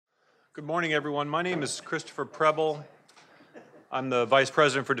Good morning, everyone. My name is Christopher Preble. I'm the Vice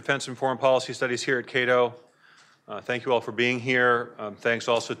President for Defense and Foreign Policy Studies here at Cato. Thank you all for being here. Thanks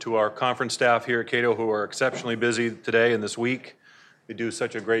also to our conference staff here at Cato who are exceptionally busy today and this week. They do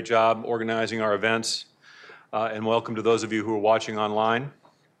such a great job organizing our events. And welcome to those of you who are watching online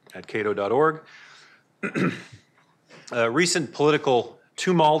at cato.org. Recent political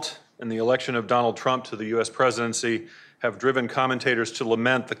tumult in the election of Donald Trump to the U.S. presidency have driven commentators to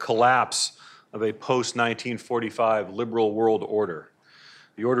lament the collapse of a post-1945 liberal world order.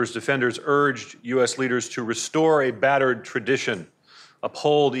 The order's defenders urged U.S. leaders to restore a battered tradition,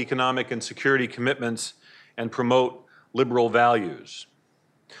 uphold economic and security commitments, and promote liberal values.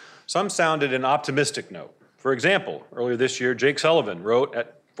 Some sounded an optimistic note. For example, earlier this year, Jake Sullivan wrote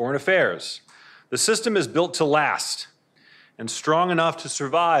at Foreign Affairs, "The system is built to last and strong enough to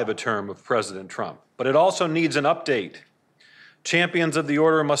survive a term of President Trump, but it also needs an update. Champions of the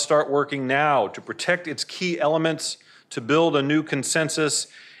order must start working now to protect its key elements, to build a new consensus,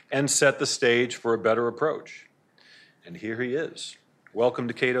 and set the stage for a better approach." And here he is. Welcome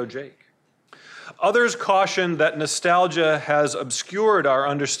to Cato, Jake. Others caution that nostalgia has obscured our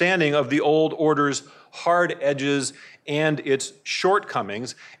understanding of the old order's hard edges and its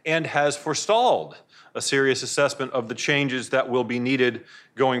shortcomings, and has forestalled a serious assessment of the changes that will be needed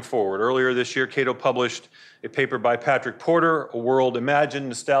going forward. Earlier this year, Cato published a paper by Patrick Porter, A World Imagined,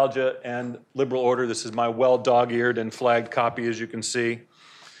 Nostalgia and Liberal Order. This is my well dog-eared and flagged copy, as you can see.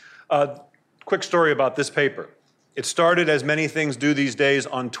 Quick story about this paper. It started, as many things do these days,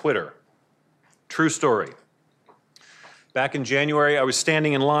 on Twitter. True story. Back in January, I was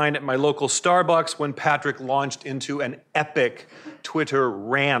standing in line at my local Starbucks when Patrick launched into an epic Twitter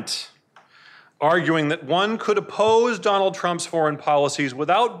rant, arguing that one could oppose Donald Trump's foreign policies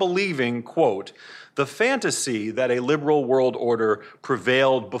without believing, quote, "the fantasy that a liberal world order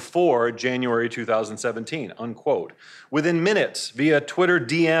prevailed before January 2017, unquote. Within minutes, via Twitter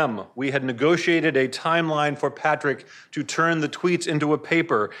DM, we had negotiated a timeline for Patrick to turn the tweets into a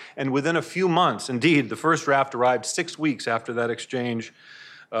paper, and within a few months, indeed, the first draft arrived 6 weeks after that exchange,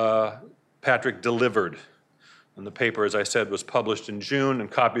 Patrick delivered. And the paper, as I said, was published in June, and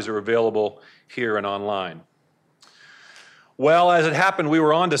copies are available here and online." Well, as it happened, we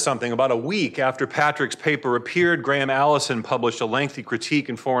were onto something. About a week after Patrick's paper appeared, Graham Allison published a lengthy critique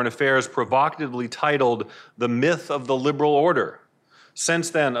in Foreign Affairs provocatively titled "The Myth of the Liberal Order."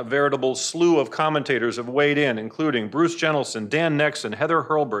 Since then, a veritable slew of commentators have weighed in, including Bruce Jentleson, Dan Nexon, Heather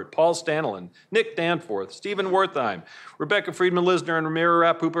Hurlburt, Paul Stanlin, Nick Danforth, Stephen Wertheim, Rebecca Friedman-Lisner, and Ramiro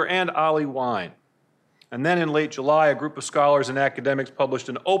Rapp-Hooper, and Ali Wine. And then in late July, a group of scholars and academics published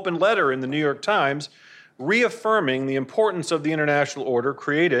an open letter in the New York Times reaffirming the importance of the international order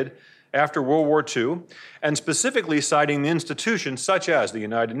created after World War II, and specifically citing the institutions such as the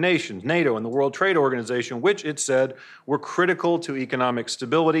United Nations, NATO, and the World Trade Organization, which it said were critical to economic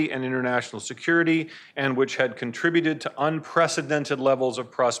stability and international security, and which had contributed to unprecedented levels of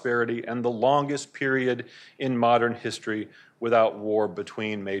prosperity and the longest period in modern history without war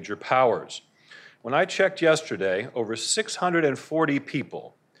between major powers. When I checked yesterday, over 640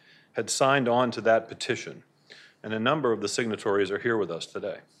 people had signed on to that petition, and a number of the signatories are here with us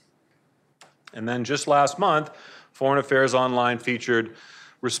today. And then just last month, Foreign Affairs Online featured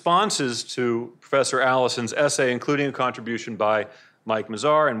responses to Professor Allison's essay, including a contribution by Mike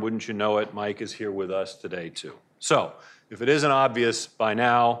Mazar, and wouldn't you know it, Mike is here with us today too. So, if it isn't obvious by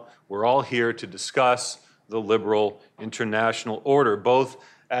now, we're all here to discuss the liberal international order, both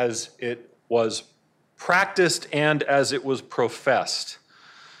as it was practiced and as it was professed.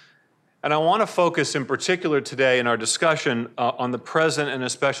 And I want to focus in particular today in our discussion on the present and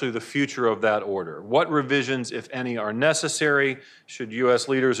especially the future of that order. What revisions, if any, are necessary? Should U.S.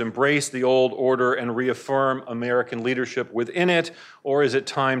 leaders embrace the old order and reaffirm American leadership within it? Or is it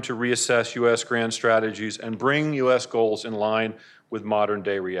time to reassess U.S. grand strategies and bring U.S. goals in line with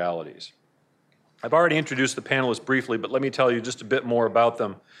modern-day realities? I've already introduced the panelists briefly, but let me tell you just a bit more about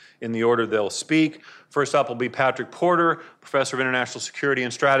them in the order they'll speak. First up will be Patrick Porter, Professor of International Security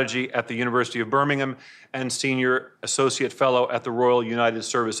and Strategy at the University of Birmingham and Senior Associate Fellow at the Royal United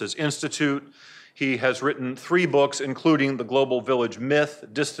Services Institute. He has written 3 books, including The Global Village Myth,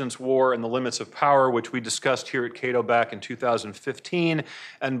 Distance War, and the Limits of Power, which we discussed here at Cato back in 2015,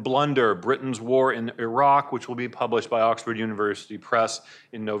 and Blunder, Britain's War in Iraq, which will be published by Oxford University Press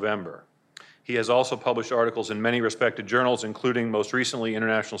in November. He has also published articles in many respected journals, including most recently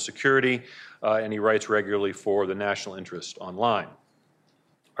International Security, and he writes regularly for the National Interest Online.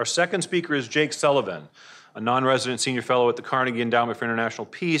 Our second speaker is Jake Sullivan, a non-resident senior fellow at the Carnegie Endowment for International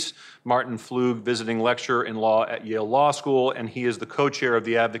Peace, Martin Flug, visiting lecturer in law at Yale Law School, and he is the co-chair of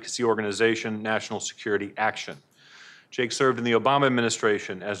the advocacy organization National Security Action. Jake served in the Obama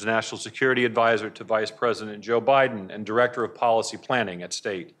administration as National Security Advisor to Vice President Joe Biden and Director of Policy Planning at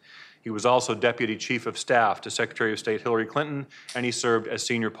State. He was also Deputy Chief of Staff to Secretary of State Hillary Clinton, and he served as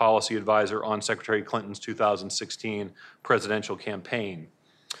Senior Policy Advisor on Secretary Clinton's 2016 presidential campaign.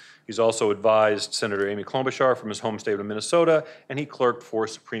 He's also advised Senator Amy Klobuchar from his home state of Minnesota, and he clerked for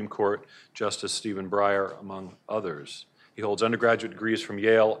Supreme Court Justice Stephen Breyer, among others. He holds undergraduate degrees from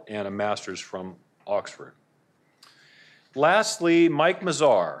Yale and a master's from Oxford. Lastly, Mike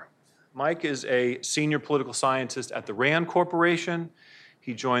Mazar. Mike is a senior political scientist at the RAND Corporation.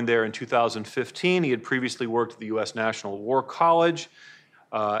 He joined there in 2015. He had previously worked at the U.S. National War College.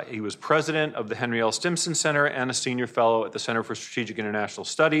 He was president of the Henry L. Stimson Center and a senior fellow at the Center for Strategic International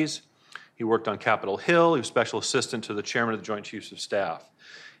Studies. He worked on Capitol Hill. He was special assistant to the chairman of the Joint Chiefs of Staff.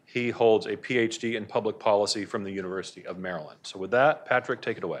 He holds a PhD in public policy from the University of Maryland. So with that, Patrick,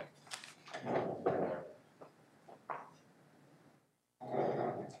 take it away.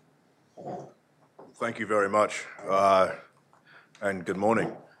 Thank you very much, and good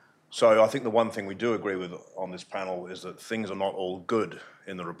morning. So I think the one thing we do agree with on this panel is that things are not all good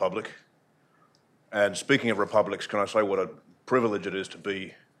in the Republic. And speaking of republics, can I say what a privilege it is to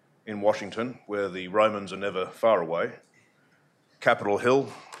be in Washington, where the Romans are never far away, Capitol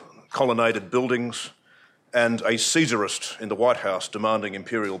Hill, colonnaded buildings, and a Caesarist in the White House demanding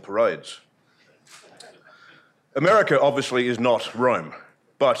imperial parades. America obviously is not Rome.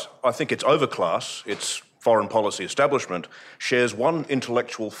 But I think its overclass, its foreign policy establishment, shares one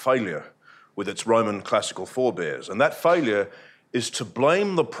intellectual failure with its Roman classical forebears, and that failure is to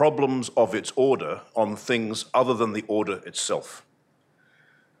blame the problems of its order on things other than the order itself.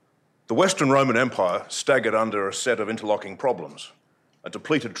 The Western Roman Empire staggered under a set of interlocking problems: a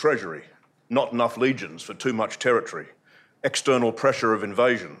depleted treasury, not enough legions for too much territory, external pressure of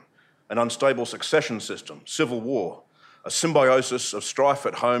invasion, an unstable succession system, civil war, a symbiosis of strife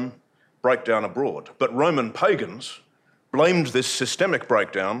at home, breakdown abroad. But Roman pagans blamed this systemic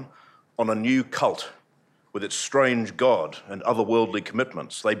breakdown on a new cult with its strange god and otherworldly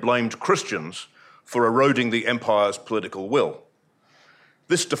commitments. They blamed Christians for eroding the empire's political will.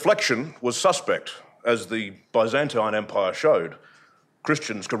 This deflection was suspect, as the Byzantine Empire showed.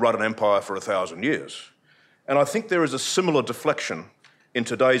 Christians could run an empire for 1,000 years. And I think there is a similar deflection in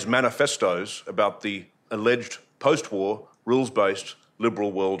today's manifestos about the alleged post-war, rules-based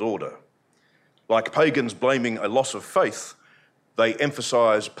liberal world order. Like pagans blaming a loss of faith, they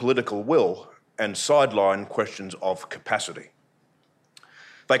emphasise political will and sideline questions of capacity.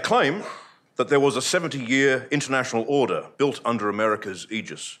 They claim that there was a 70-year international order built under America's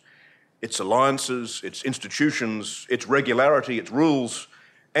aegis. Its alliances, its institutions, its regularity, its rules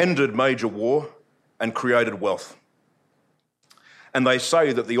ended major war and created wealth. And they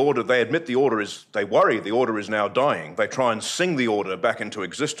say that the order, they admit the order is, they worry the order is now dying. They try and sing the order back into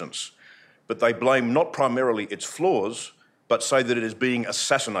existence. But they blame not primarily its flaws, but say that it is being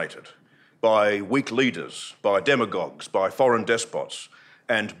assassinated by weak leaders, by demagogues, by foreign despots,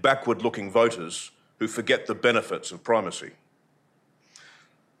 and backward-looking voters who forget the benefits of primacy.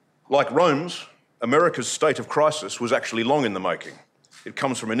 Like Rome's, America's state of crisis was actually long in the making. It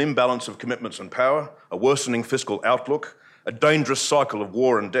comes from an imbalance of commitments and power, a worsening fiscal outlook, a dangerous cycle of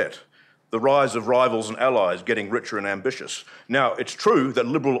war and debt, the rise of rivals and allies getting richer and ambitious. Now, it's true that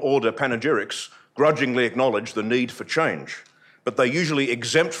liberal order panegyrics grudgingly acknowledge the need for change, but they usually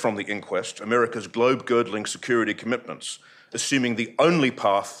exempt from the inquest America's globe-girdling security commitments, assuming the only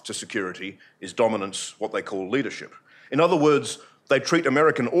path to security is dominance, what they call leadership. In other words, they treat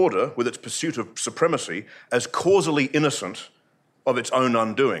American order, with its pursuit of supremacy, as causally innocent of its own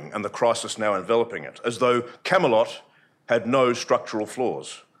undoing and the crisis now enveloping it, as though Camelot had no structural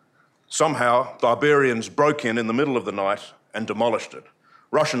flaws. Somehow, barbarians broke in the middle of the night and demolished it.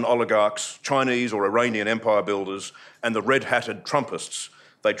 Russian oligarchs, Chinese or Iranian empire builders, and the red-hatted Trumpists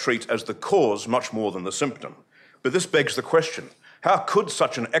they treat as the cause much more than the symptom. But this begs the question, how could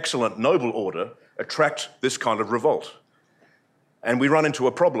such an excellent, noble order attract this kind of revolt? And we run into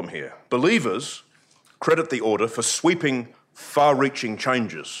a problem here. Believers credit the order for sweeping, far-reaching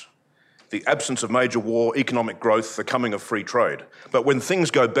changes, the absence of major war, economic growth, the coming of free trade. But when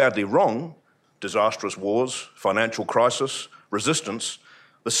things go badly wrong, disastrous wars, financial crisis, resistance,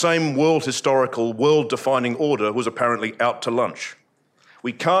 the same world historical, world-defining order was apparently out to lunch.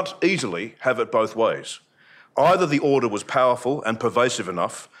 We can't easily have it both ways. Either the order was powerful and pervasive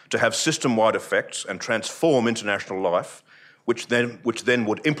enough to have system-wide effects and transform international life, which then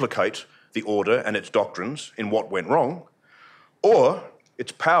would implicate the order and its doctrines in what went wrong, or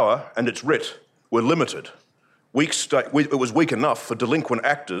its power and its writ were limited. It was weak enough for delinquent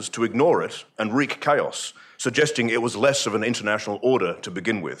actors to ignore it and wreak chaos, suggesting it was less of an international order to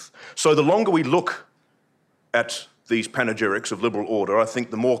begin with. So the longer we look at these panegyrics of liberal order, I think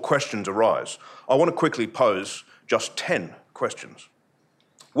the more questions arise. I want to quickly pose just 10 questions.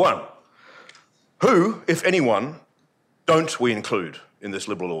 1, who, if anyone, don't we include in this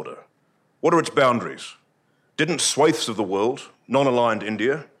liberal order? What are its boundaries? Didn't swathes of the world, non-aligned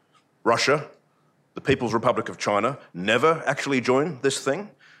India, Russia, the People's Republic of China, never actually join this thing?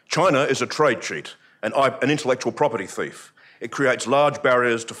 China is a trade cheat, an intellectual property thief. It creates large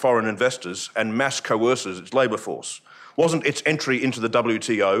barriers to foreign investors and mass coerces its labour force. Wasn't its entry into the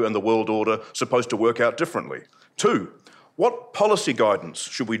WTO and the world order supposed to work out differently? 2, what policy guidance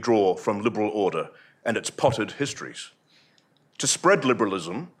should we draw from liberal order and its potted histories? To spread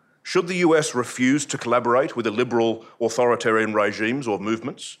liberalism, should the US refuse to collaborate with illiberal authoritarian regimes or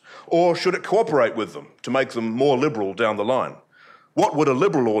movements? Or should it cooperate with them to make them more liberal down the line? What would a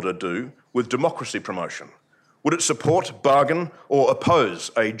liberal order do with democracy promotion? Would it support, bargain, or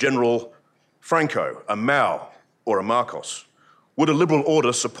oppose a General Franco, a Mao, or a Marcos? Would a liberal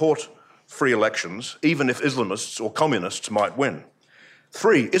order support free elections, even if Islamists or communists might win?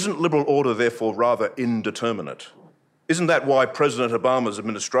 3, isn't liberal order therefore rather indeterminate? Isn't that why President Obama's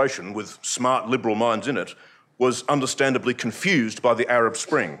administration, with smart liberal minds in it, was understandably confused by the Arab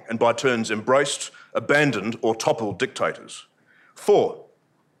Spring and by turns embraced, abandoned, or toppled dictators? 4,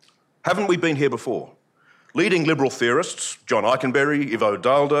 haven't we been here before? Leading liberal theorists, John Eikenberry, Ivo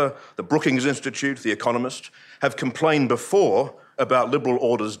Daalder, the Brookings Institute, The Economist, have complained before about liberal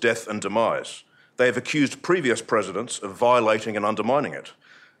order's death and demise. They have accused previous presidents of violating and undermining it.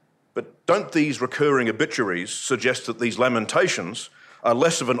 But don't these recurring obituaries suggest that these lamentations are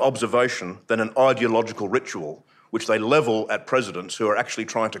less of an observation than an ideological ritual, which they level at presidents who are actually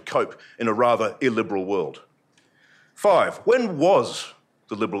trying to cope in a rather illiberal world? 5, when was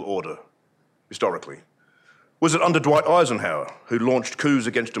the liberal order, historically? Was it under Dwight Eisenhower, who launched coups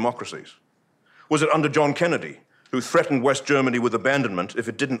against democracies? Was it under John Kennedy, who threatened West Germany with abandonment if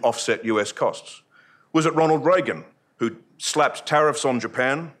it didn't offset US costs? Was it Ronald Reagan, who slapped tariffs on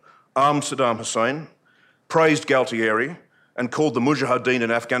Japan, armed Saddam Hussein, praised Galtieri, and called the Mujahideen in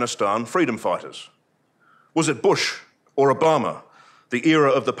Afghanistan freedom fighters? Was it Bush or Obama, the era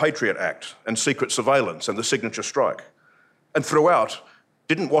of the Patriot Act and secret surveillance and the signature strike? And throughout,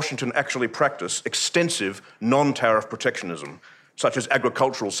 didn't Washington actually practice extensive non-tariff protectionism, such as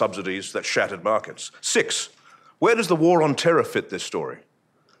agricultural subsidies that shattered markets? 6, where does the war on terror fit this story?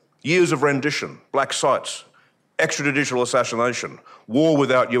 Years of rendition, black sites, extrajudicial assassination, war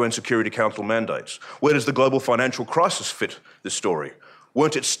without UN Security Council mandates. Where does the global financial crisis fit this story?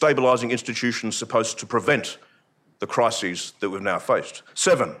 Weren't its stabilising institutions supposed to prevent the crises that we've now faced?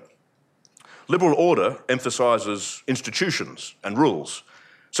 7, liberal order emphasises institutions and rules.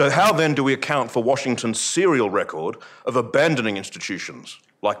 So how then do we account for Washington's serial record of abandoning institutions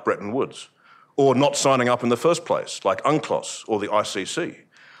like Bretton Woods, or not signing up in the first place like UNCLOS or the ICC,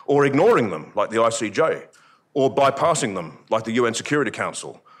 or ignoring them like the ICJ, or bypassing them like the UN Security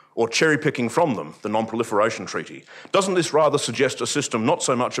Council, or cherry-picking from them the Non-Proliferation Treaty? Doesn't this rather suggest a system not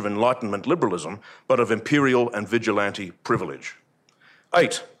so much of Enlightenment liberalism, but of imperial and vigilante privilege?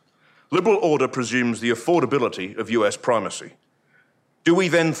 8, liberal order presumes the affordability of US primacy. Do we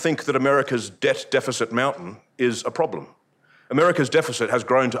then think that America's debt deficit mountain is a problem? America's deficit has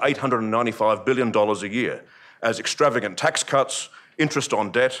grown to $895 billion a year as extravagant tax cuts, interest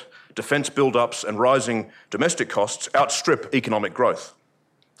on debt, defence build-ups and rising domestic costs outstrip economic growth.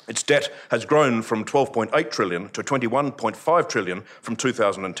 Its debt has grown from $12.8 trillion to $21.5 trillion from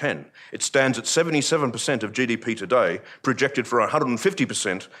 2010. It stands at 77% of GDP today, projected for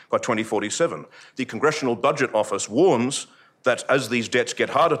 150% by 2047. The Congressional Budget Office warns that as these debts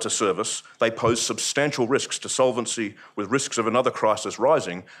get harder to service, they pose substantial risks to solvency, with risks of another crisis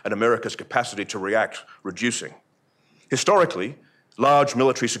rising and America's capacity to react reducing. Historically, large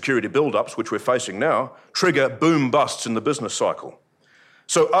military security build-ups, which we're facing now, trigger boom-busts in the business cycle.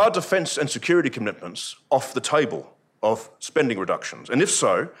 So are defence and security commitments off the table of spending reductions? And if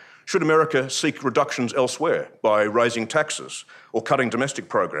so, should America seek reductions elsewhere by raising taxes or cutting domestic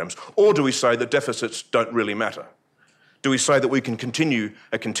programs? Or do we say that deficits don't really matter? Do we say that we can continue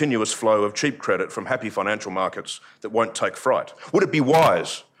a continuous flow of cheap credit from happy financial markets that won't take fright? Would it be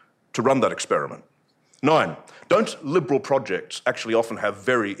wise to run that experiment? 9, don't liberal projects actually often have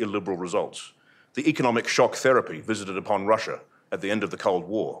very illiberal results? The economic shock therapy visited upon Russia at the end of the Cold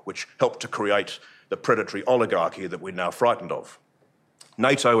War, which helped to create the predatory oligarchy that we're now frightened of.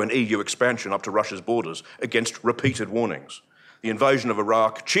 NATO and EU expansion up to Russia's borders against repeated warnings. The invasion of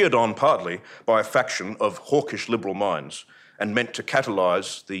Iraq, cheered on partly by a faction of hawkish liberal minds and meant to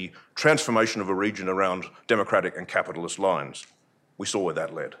catalyse the transformation of a region around democratic and capitalist lines. We saw where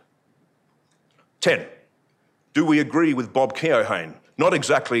that led. 10. Do we agree with Bob Keohane, not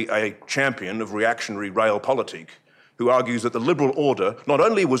exactly a champion of reactionary realpolitik, who argues that the liberal order not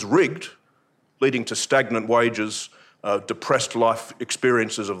only was rigged, leading to stagnant wages, depressed life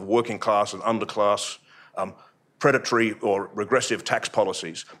experiences of working class and underclass, predatory or regressive tax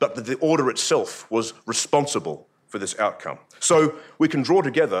policies, but that the order itself was responsible for this outcome. So we can draw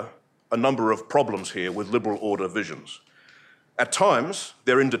together a number of problems here with liberal order visions. At times,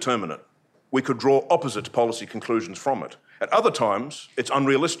 they're indeterminate. We could draw opposite policy conclusions from it. At other times, it's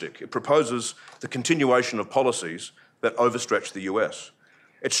unrealistic. It proposes the continuation of policies that overstretch the US.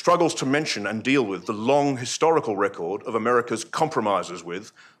 It struggles to mention and deal with the long historical record of America's compromises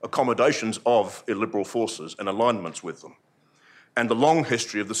with, accommodations of illiberal forces and alignments with them, and the long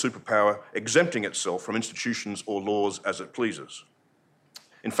history of the superpower exempting itself from institutions or laws as it pleases.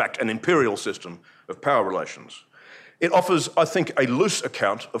 In fact, an imperial system of power relations. It offers, I think, a loose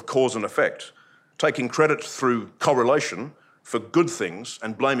account of cause and effect, taking credit through correlation for good things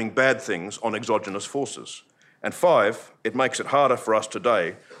and blaming bad things on exogenous forces. And 5, it makes it harder for us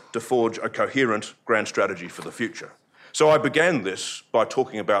today to forge a coherent grand strategy for the future. So I began this by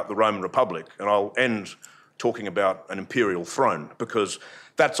talking about the Roman Republic, and I'll end talking about an imperial throne, because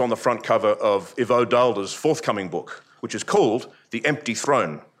that's on the front cover of Ivo Dalder's forthcoming book, which is called The Empty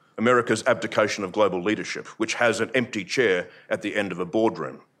Throne, America's Abdication of Global Leadership, which has an empty chair at the end of a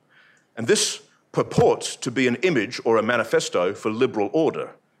boardroom. And this purports to be an image or a manifesto for liberal order,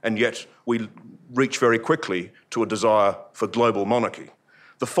 and yet we reach very quickly to a desire for global monarchy.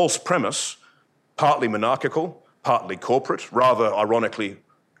 The false premise, partly monarchical, partly corporate, rather ironically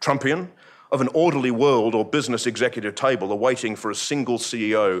Trumpian, of an orderly world or business executive table awaiting for a single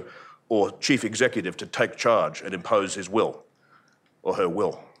CEO or chief executive to take charge and impose his will or her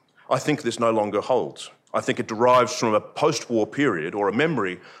will. I think this no longer holds. I think it derives from a post-war period or a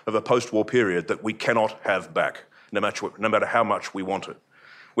memory of a post-war period that we cannot have back, no matter how much we want it.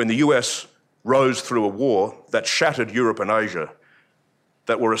 When the US rose through a war that shattered Europe and Asia,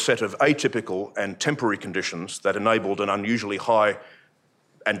 that were a set of atypical and temporary conditions that enabled an unusually high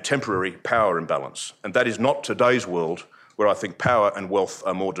and temporary power imbalance. And that is not today's world, where I think power and wealth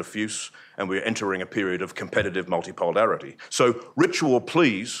are more diffuse and we're entering a period of competitive multipolarity. So ritual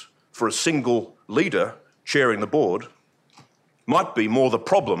pleas for a single leader chairing the board might be more the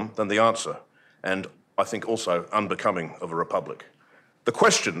problem than the answer, and I think also unbecoming of a republic. The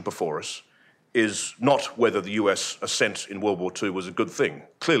question before us is not whether the US ascent in World War II was a good thing.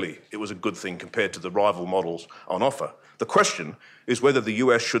 Clearly, it was a good thing compared to the rival models on offer. The question is whether the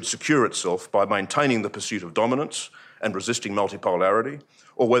US should secure itself by maintaining the pursuit of dominance and resisting multipolarity,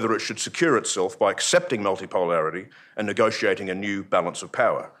 or whether it should secure itself by accepting multipolarity and negotiating a new balance of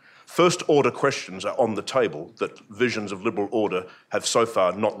power. First-order questions are on the table that visions of liberal order have so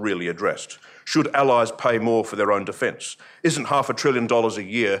far not really addressed. Should allies pay more for their own defence? Isn't $500 billion a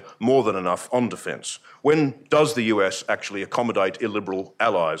year more than enough on defence? When does the US actually accommodate illiberal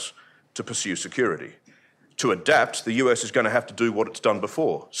allies to pursue security? To adapt, the US is going to have to do what it's done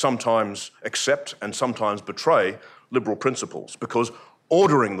before, sometimes accept and sometimes betray liberal principles, because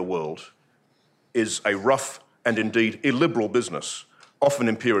ordering the world is a rough and indeed illiberal business, often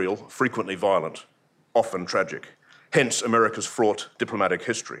imperial, frequently violent, often tragic. Hence America's fraught diplomatic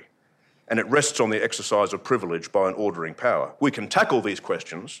history. And it rests on the exercise of privilege by an ordering power. We can tackle these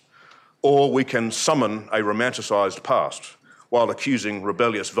questions, or we can summon a romanticised past while accusing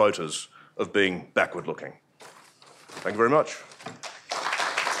rebellious voters of being backward-looking. Thank you very much.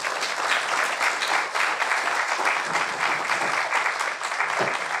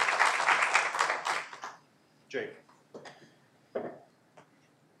 Jake.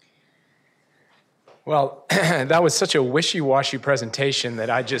 Well, that was such a wishy-washy presentation that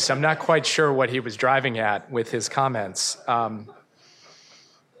I'm not quite sure what he was driving at with his comments.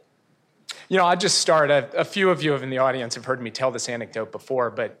 I'll just start. A few of you in the audience have heard me tell this anecdote before,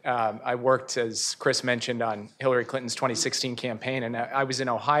 but I worked, as Chris mentioned, on Hillary Clinton's 2016 campaign, and I was in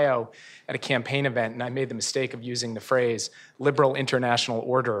Ohio at a campaign event, and I made the mistake of using the phrase liberal international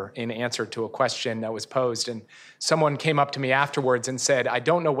order in answer to a question that was posed, and someone came up to me afterwards and said, I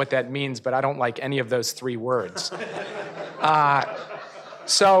don't know what that means, but I don't like any of those three words.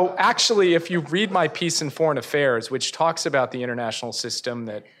 So actually, if you read my piece in Foreign Affairs, which talks about the international system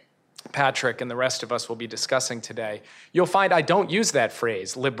that Patrick and the rest of us will be discussing today, you'll find I don't use that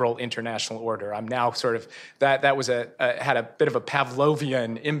phrase, liberal international order. I'm now sort of, that was had a bit of a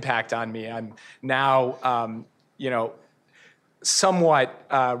Pavlovian impact on me. I'm now, somewhat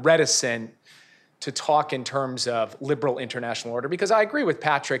reticent to talk in terms of liberal international order, because I agree with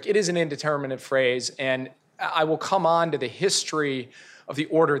Patrick, it is an indeterminate phrase, and I will come on to the history of the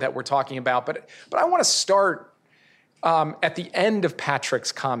order that we're talking about. But I want to start at the end of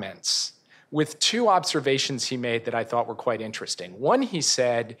Patrick's comments with two observations he made that I thought were quite interesting. One, he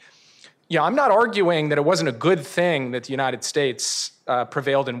said, I'm not arguing that it wasn't a good thing that the United States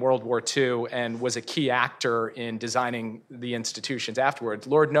prevailed in World War II and was a key actor in designing the institutions afterwards.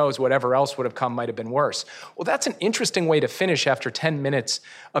 Lord knows whatever else would have come might have been worse. Well, that's an interesting way to finish after 10 minutes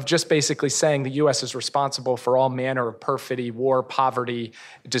of just basically saying the U.S. is responsible for all manner of perfidy, war, poverty,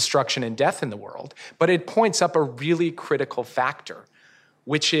 destruction, and death in the world. But it points up a really critical factor,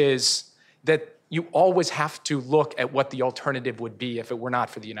 which is that you always have to look at what the alternative would be if it were not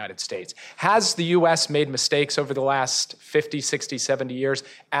for the United States. Has the US made mistakes over the last 50, 60, 70 years?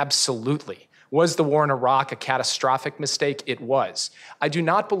 Absolutely. Was the war in Iraq a catastrophic mistake? It was. I do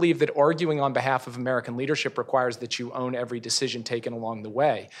not believe that arguing on behalf of American leadership requires that you own every decision taken along the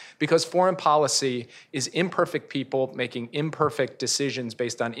way, because foreign policy is imperfect people making imperfect decisions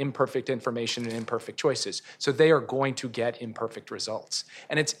based on imperfect information and imperfect choices. So they are going to get imperfect results.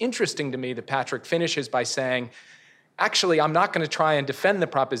 And it's interesting to me that Patrick finishes by saying, actually, I'm not going to try and defend the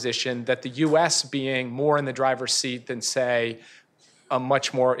proposition that the US being more in the driver's seat than, say, a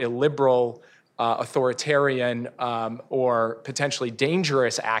much more illiberal authoritarian or potentially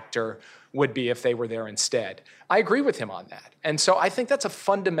dangerous actor would be if they were there instead. I agree with him on that. And so I think that's a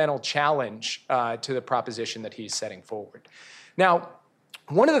fundamental challenge to the proposition that he's setting forward. Now,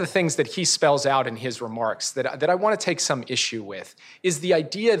 one of the things that he spells out in his remarks that I want to take some issue with is the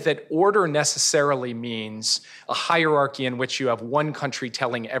idea that order necessarily means a hierarchy in which you have one country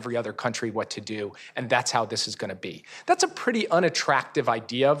telling every other country what to do, and that's how this is going to be. That's a pretty unattractive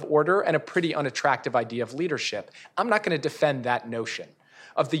idea of order and a pretty unattractive idea of leadership. I'm not going to defend that notion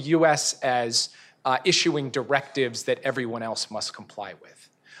of the U.S. as issuing directives that everyone else must comply with.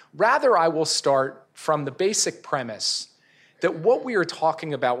 Rather, I will start from the basic premise that what we are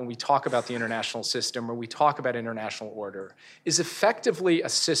talking about when we talk about the international system or we talk about international order is effectively a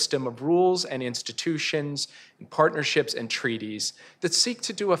system of rules and institutions and partnerships and treaties that seek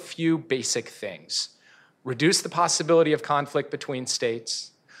to do a few basic things. Reduce the possibility of conflict between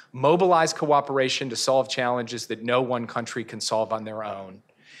states, mobilize cooperation to solve challenges that no one country can solve on their own,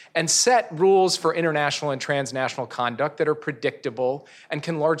 and set rules for international and transnational conduct that are predictable and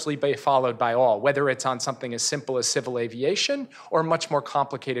can largely be followed by all, whether it's on something as simple as civil aviation or much more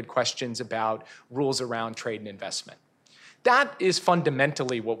complicated questions about rules around trade and investment. That is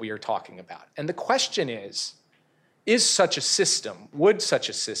fundamentally what we are talking about. And the question is such a system, would such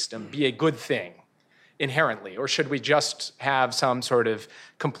a system be a good thing inherently, or should we just have some sort of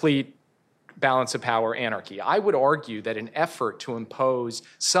complete balance of power anarchy? I would argue that an effort to impose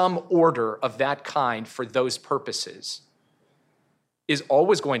some order of that kind for those purposes is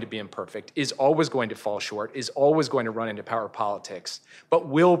always going to be imperfect, is always going to fall short, is always going to run into power politics, but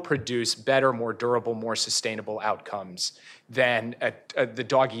will produce better, more durable, more sustainable outcomes than the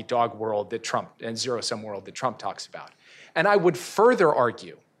dog-eat-dog world that Trump, and zero-sum world that Trump talks about. And I would further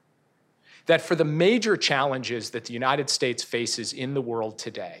argue that for the major challenges that the United States faces in the world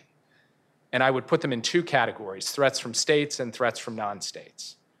today, and I would put them in two categories, threats from states and threats from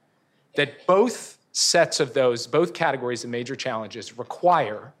non-states, that both sets of those, both categories of major challenges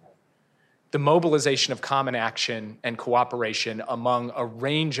require the mobilization of common action and cooperation among a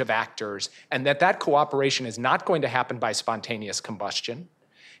range of actors, and that cooperation is not going to happen by spontaneous combustion,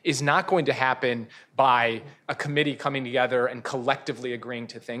 is not going to happen by a committee coming together and collectively agreeing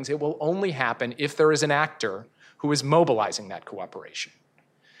to things. It will only happen if there is an actor who is mobilizing that cooperation.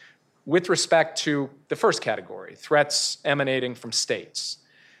 With respect to the first category, threats emanating from states,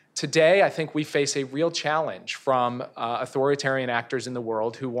 today I think we face a real challenge from authoritarian actors in the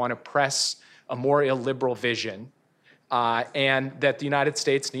world who want to press a more illiberal vision, and that the United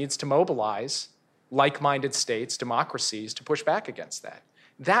States needs to mobilize like-minded states, democracies, to push back against that.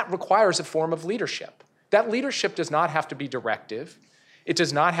 That requires a form of leadership. That leadership does not have to be directive. It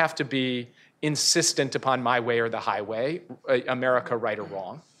does not have to be insistent upon my way or the highway, America right or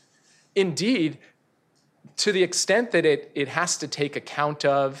wrong. Indeed, to the extent that it has to take account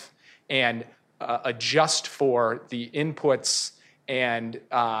of and adjust for the inputs and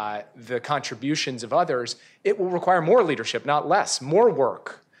the contributions of others, it will require more leadership, not less, more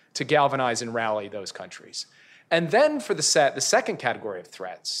work to galvanize and rally those countries. And then for the second category of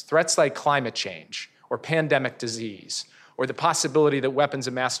threats like climate change or pandemic disease, or the possibility that weapons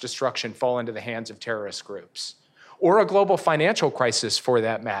of mass destruction fall into the hands of terrorist groups, or a global financial crisis for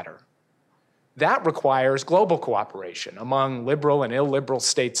that matter. That requires global cooperation among liberal and illiberal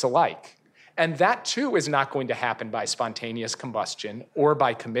states alike. And that too is not going to happen by spontaneous combustion or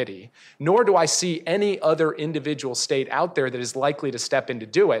by committee, nor do I see any other individual state out there that is likely to step in to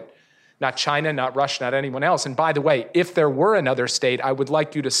do it. Not China, not Russia, not anyone else. And by the way, if there were another state, I would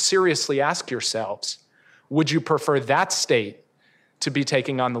like you to seriously ask yourselves, would you prefer that state to be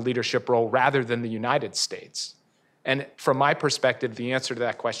taking on the leadership role rather than the United States? And from my perspective, the answer to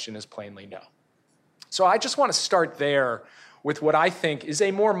that question is plainly no. So I just want to start there with what I think is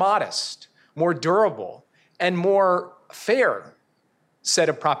a more modest, more durable, and more fair set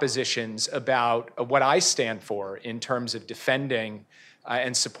of propositions about what I stand for in terms of defending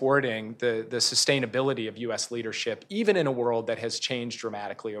and supporting the sustainability of US leadership, even in a world that has changed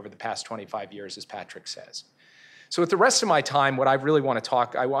dramatically over the past 25 years, as Patrick says. So with the rest of my time, what I really want to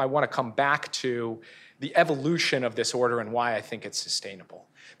talk, I want to come back to the evolution of this order and why I think it's sustainable.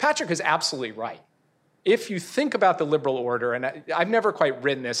 Patrick is absolutely right. If you think about the liberal order, and I've never quite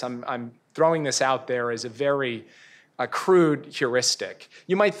written this, I'm throwing this out there as a very crude heuristic.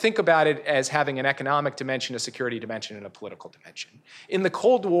 You might think about it as having an economic dimension, a security dimension, and a political dimension. In the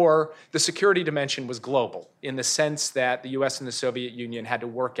Cold War, the security dimension was global in the sense that the US and the Soviet Union had to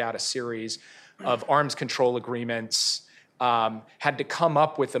work out a series of arms control agreements, had to come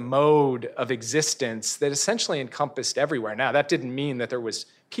up with a mode of existence that essentially encompassed everywhere. Now, that didn't mean that there was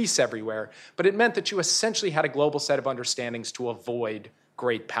peace everywhere, but it meant that you essentially had a global set of understandings to avoid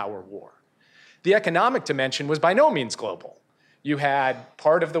great power war. The economic dimension was by no means global. You had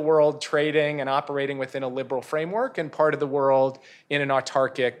part of the world trading and operating within a liberal framework and part of the world in an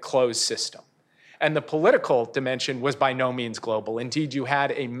autarkic closed system. And the political dimension was by no means global. Indeed, you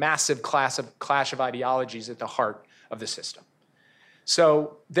had a massive clash of ideologies at the heart of the system.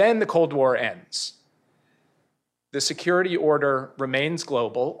 So then the Cold War ends. The security order remains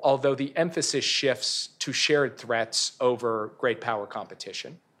global, although the emphasis shifts to shared threats over great power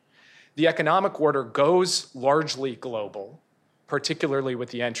competition. The economic order goes largely global, particularly with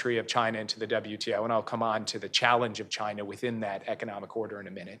the entry of China into the WTO, and I'll come on to the challenge of China within that economic order in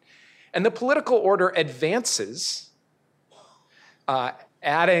a minute. And the political order advances,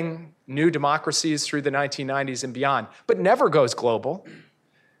 adding new democracies through the 1990s and beyond, but never goes global.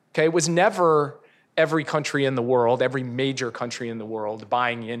 Okay, it was never every country in the world, every major country in the world,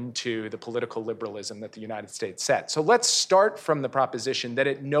 buying into the political liberalism that the United States set. So let's start from the proposition that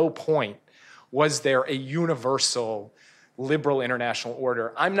at no point was there a universal liberal international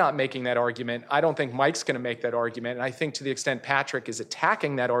order. I'm not making that argument. I don't think Mike's going to make that argument. And I think to the extent Patrick is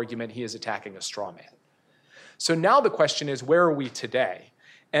attacking that argument, he is attacking a straw man. So now the question is, where are we today?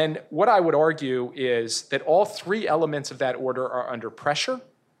 And what I would argue is that all three elements of that order are under pressure,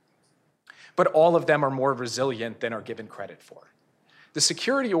 but all of them are more resilient than are given credit for. The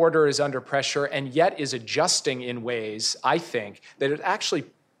security order is under pressure and yet is adjusting in ways, I think, that it actually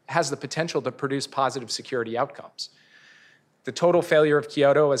has the potential to produce positive security outcomes. The total failure of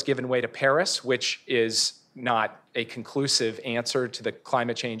Kyoto has given way to Paris, which is not a conclusive answer to the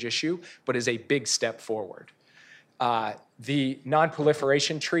climate change issue, but is a big step forward. The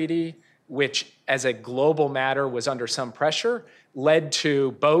Non-Proliferation Treaty, which as a global matter was under some pressure, led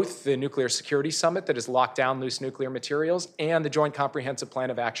to both the Nuclear Security Summit that has locked down loose nuclear materials and the Joint Comprehensive Plan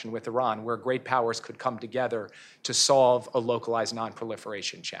of Action with Iran, where great powers could come together to solve a localized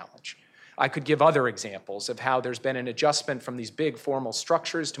non-proliferation challenge. I could give other examples of how there's been an adjustment from these big formal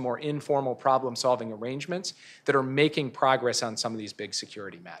structures to more informal problem-solving arrangements that are making progress on some of these big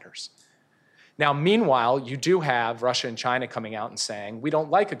security matters. Now, meanwhile, you do have Russia and China coming out and saying, we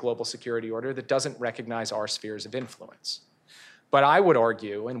don't like a global security order that doesn't recognize our spheres of influence. But I would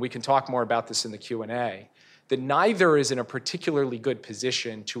argue, and we can talk more about this in the Q&A, that neither is in a particularly good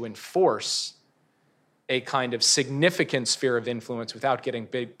position to enforce a kind of significant sphere of influence without getting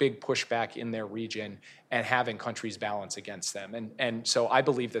big pushback in their region and having countries balance against them. And so I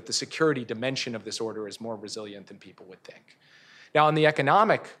believe that the security dimension of this order is more resilient than people would think. Now, on the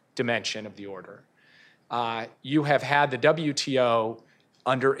economic dimension of the order, you have had the WTO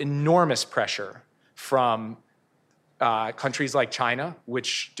under enormous pressure from countries like China,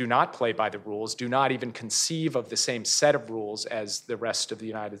 which do not play by the rules, do not even conceive of the same set of rules as the rest of the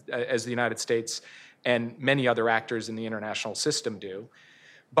United States and many other actors in the international system do.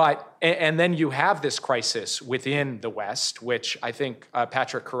 And then you have this crisis within the West, which I think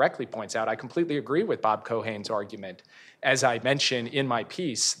Patrick correctly points out. I completely agree with Bob Keohane's argument, as I mentioned in my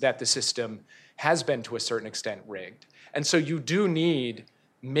piece, that the system has been to a certain extent rigged. And so you do need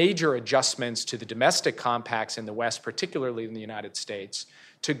major adjustments to the domestic compacts in the West, particularly in the United States,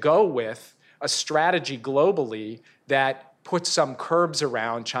 to go with a strategy globally that puts some curbs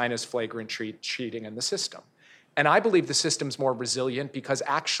around China's flagrant cheating in the system. And I believe the system's more resilient because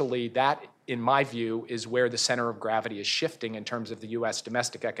actually that, in my view, is where the center of gravity is shifting in terms of the US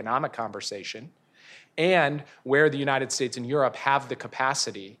domestic economic conversation, and where the United States and Europe have the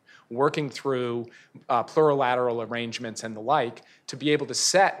capacity, working through plurilateral arrangements and the like, to be able to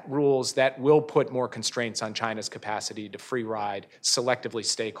set rules that will put more constraints on China's capacity to free ride, selectively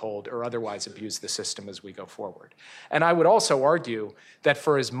stakehold, or otherwise abuse the system as we go forward. And I would also argue that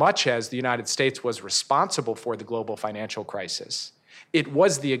for as much as the United States was responsible for the global financial crisis, it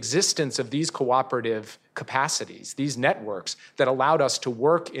was the existence of these cooperative capacities, these networks, that allowed us to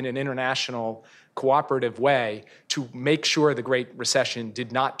work in an international cooperative way to make sure the Great Recession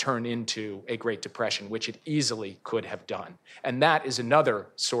did not turn into a Great Depression, which it easily could have done. And that is another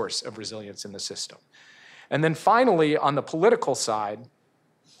source of resilience in the system. And then finally, on the political side,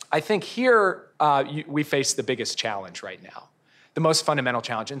 I think here we face the biggest challenge right now, the most fundamental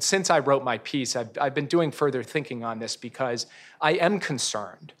challenge. And since I wrote my piece, I've been doing further thinking on this because I am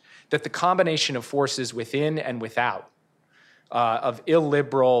concerned that the combination of forces within and without of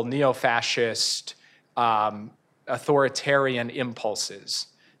illiberal, neo-fascist, authoritarian impulses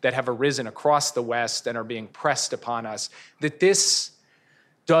that have arisen across the West and are being pressed upon us, that this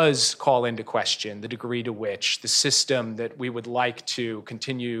does call into question the degree to which the system that we would like to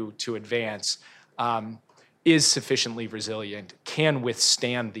continue to advance is sufficiently resilient, can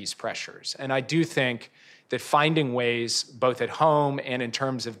withstand these pressures. And I do think that finding ways, both at home and in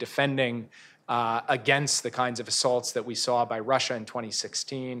terms of defending against the kinds of assaults that we saw by Russia in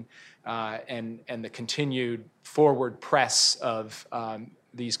 2016 and the continued forward press of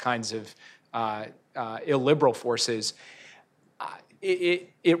these kinds of illiberal forces,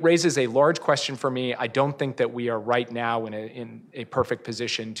 it raises a large question for me. I don't think that we are right now in a perfect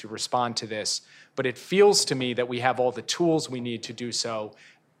position to respond to this, but it feels to me that we have all the tools we need to do so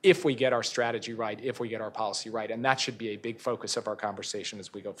if we get our strategy right, if we get our policy right. And that should be a big focus of our conversation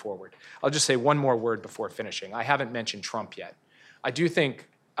as we go forward. I'll just say one more word before finishing. I haven't mentioned Trump yet. I do think,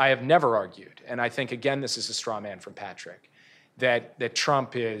 I have never argued, and I think, again, this is a straw man from Patrick, that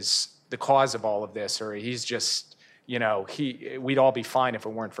Trump is the cause of all of this, or he's just, we'd all be fine if it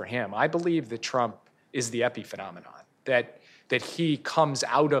weren't for him. I believe that Trump is the epiphenomenon, that he comes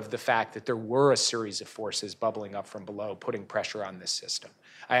out of the fact that there were a series of forces bubbling up from below, putting pressure on this system.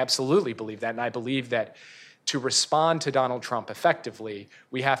 I absolutely believe that, and I believe that to respond to Donald Trump effectively,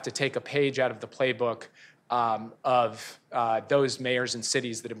 we have to take a page out of the playbook of those mayors and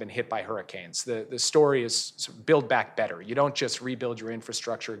cities that have been hit by hurricanes. The story is build back better. You don't just rebuild your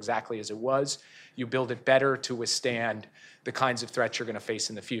infrastructure exactly as it was. You build it better to withstand the kinds of threats you're going to face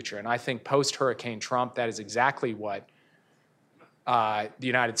in the future. And I think post-Hurricane Trump, that is exactly what the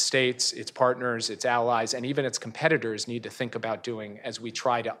United States, its partners, its allies, and even its competitors need to think about doing as we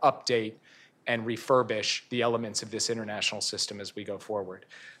try to update and refurbish the elements of this international system as we go forward.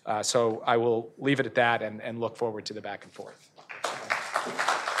 So I will leave it at that and look forward to the back and forth.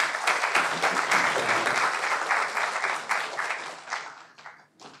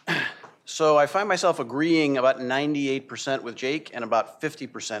 So I find myself agreeing about 98% with Jake and about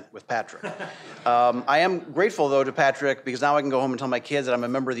 50% with Patrick. I am grateful, though, to Patrick, because now I can go home and tell my kids that I'm a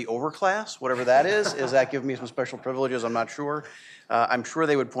member of the overclass, whatever that is. Does that give me some special privileges? I'm not sure. I'm sure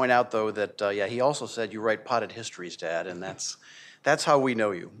they would point out, though, that, yeah, he also said you write potted histories, Dad, and that's how we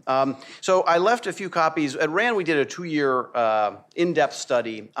know you. So I left a few copies. At RAND, we did a 2-year in-depth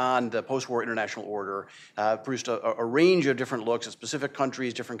study on the post-war international order, produced a range of different looks at specific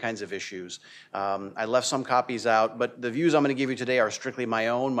countries, different kinds of issues. I left some copies out, but the views I'm going to give you today are strictly my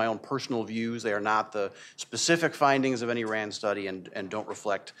own personal views. They are not the specific findings of any RAND study and don't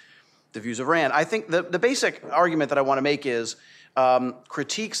reflect the views of RAND. I think the basic argument that I want to make is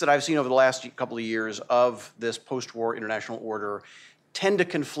critiques that I've seen over the last couple of years of this post-war international order tend to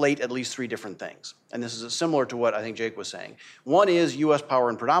conflate at least 3 different things. And this is similar to what I think Jake was saying. One is U.S. power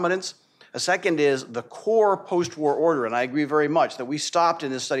and predominance. A second is the core post-war order, and I agree very much that we stopped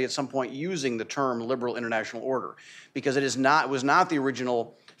in this study at some point using the term liberal international order because it was not the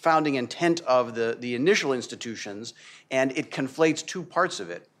original founding intent of the initial institutions, and it conflates 2 parts of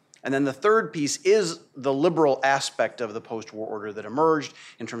it. And then the third piece is the liberal aspect of the post-war order that emerged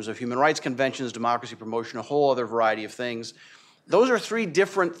in terms of human rights conventions, democracy promotion, a whole other variety of things. Those are 3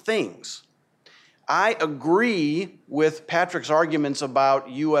 different things. I agree with Patrick's arguments about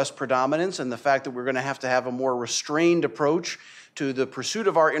U.S. predominance and the fact that we're going to have a more restrained approach to the pursuit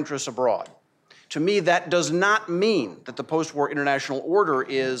of our interests abroad. To me, that does not mean that the post-war international order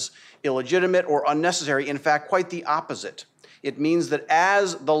is illegitimate or unnecessary. In fact, quite the opposite. It means that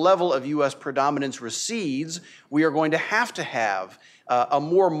as the level of U.S. predominance recedes, we are going to have a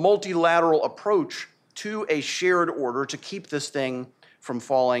more multilateral approach to a shared order to keep this thing from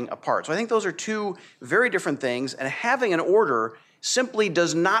falling apart. So I think those are two very different things, and having an order simply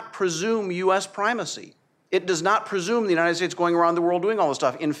does not presume U.S. primacy. It does not presume the United States going around the world doing all this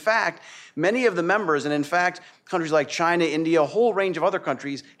stuff. In fact, many of the members, and in fact, countries like China, India, a whole range of other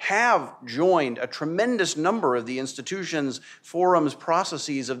countries have joined a tremendous number of the institutions, forums,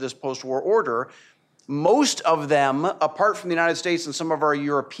 processes of this post-war order. Most of them, apart from the United States and some of our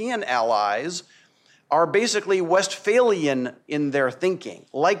European allies, are basically Westphalian in their thinking,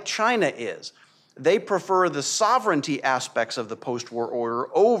 like China is. They prefer the sovereignty aspects of the post-war order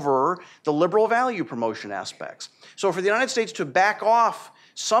over the liberal value promotion aspects. So for the United States to back off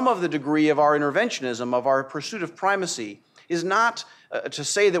some of the degree of our interventionism, of our pursuit of primacy, is not to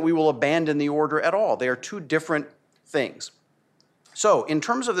say that we will abandon the order at all. They are two different things. So in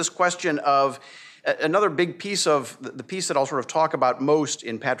terms of this question of another big piece of the piece that I'll sort of talk about most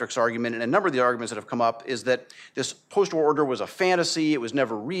in Patrick's argument, and a number of the arguments that have come up, is that this post-war order was a fantasy, it was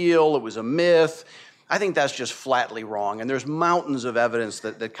never real, it was a myth. I think that's just flatly wrong, and there's mountains of evidence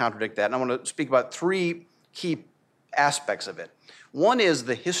that contradict that. And I want to speak about three key aspects of it. One is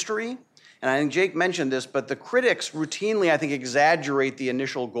the history, and I think Jake mentioned this, but the critics routinely, I think, exaggerate the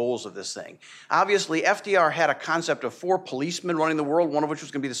initial goals of this thing. Obviously, FDR had a concept of 4 policemen running the world, one of which was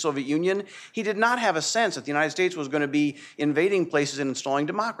going to be the Soviet Union. He did not have a sense that the United States was going to be invading places and installing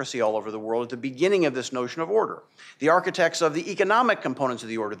democracy all over the world at the beginning of this notion of order. The architects of the economic components of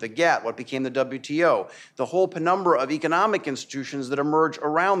the order, the GATT, what became the WTO, the whole penumbra of economic institutions that emerge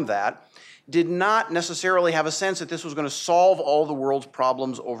around that, did not necessarily have a sense that this was going to solve all the world's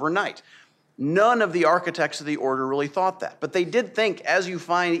problems overnight. None of the architects of the order really thought that. But they did think, as you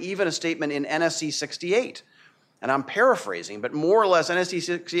find even a statement in NSC 68, and I'm paraphrasing, but more or less NSC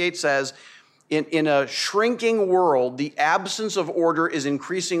 68 says, in a shrinking world, the absence of order is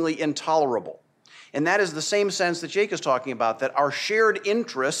increasingly intolerable. And that is the same sense that Jake is talking about, that our shared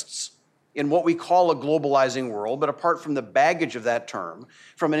interests in what we call a globalizing world, but apart from the baggage of that term,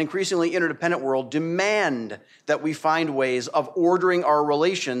 from an increasingly interdependent world, demand that we find ways of ordering our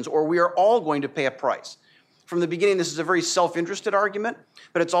relations, or we are all going to pay a price. From the beginning, this is a very self-interested argument,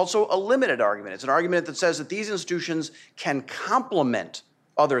 but it's also a limited argument. It's an argument that says that these institutions can complement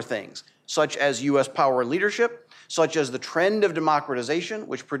other things, such as U.S. power and leadership, such as the trend of democratization,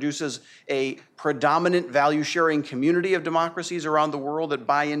 which produces a predominant value-sharing community of democracies around the world that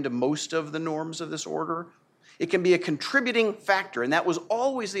buy into most of the norms of this order. It can be a contributing factor, and that was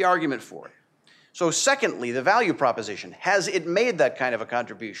always the argument for it. So secondly, the value proposition, has it made that kind of a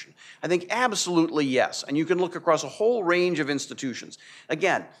contribution? I think absolutely yes, and you can look across a whole range of institutions.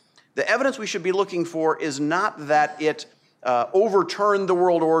 Again, the evidence we should be looking for is not that it overturned the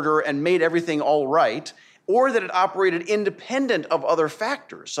world order and made everything all right, or that it operated independent of other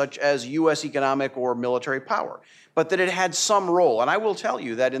factors, such as U.S. economic or military power, but that it had some role. And I will tell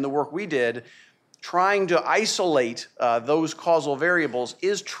you that in the work we did, trying to isolate those causal variables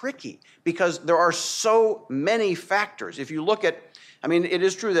is tricky, because there are so many factors. If you look at, I mean, it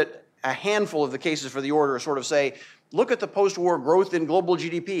is true that a handful of the cases for the order sort of say, look at the post-war growth in global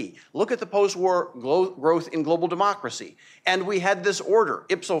GDP. Look at the post-war growth in global democracy. And we had this order.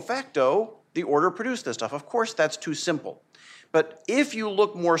 Ipso facto, the order produced this stuff. Of course, that's too simple. But if you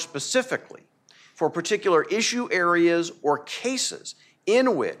look more specifically for particular issue areas or cases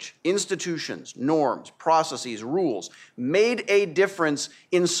in which institutions, norms, processes, rules made a difference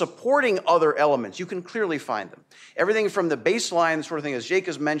in supporting other elements, you can clearly find them. Everything from the baseline sort of thing, as Jake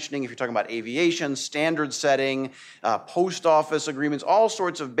is mentioning, if you're talking about aviation, standard setting, post office agreements, all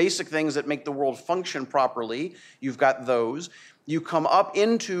sorts of basic things that make the world function properly, you've got those. You come up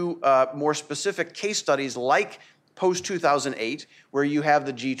into more specific case studies like post-2008, where you have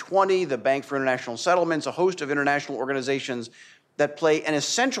the G20, the Bank for International Settlements, a host of international organizations that play an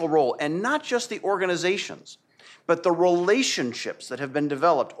essential role, and not just the organizations, but the relationships that have been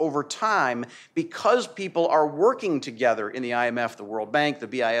developed over time because people are working together in the IMF, the World Bank, the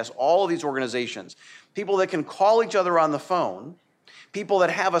BIS, all of these organizations, people that can call each other on the phone, people that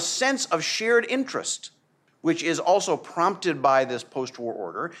have a sense of shared interest, which is also prompted by this post-war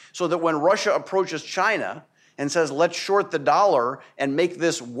order, so that when Russia approaches China and says, let's short the dollar and make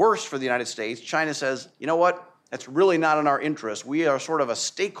this worse for the United States, China says, you know what? That's really not in our interest. We are sort of a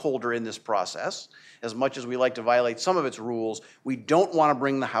stakeholder in this process. As much as we like to violate some of its rules, we don't want to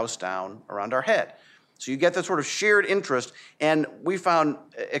bring the house down around our head. So you get that sort of shared interest, and we found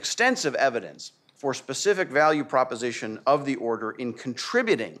extensive evidence for specific value proposition of the order in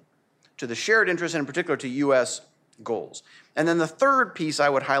contributing to the shared interest, and in particular to U.S. goals. And then the third piece I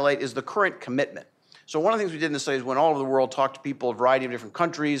would highlight is the current commitment. So one of the things we did in the study is went all over the world, talked to people, a variety of different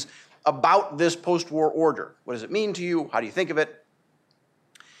countries, about this post-war order. What does it mean to you? How do you think of it?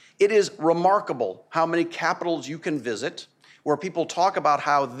 It is remarkable how many capitals you can visit where people talk about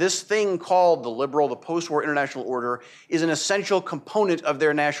how this thing called the post-war international order is an essential component of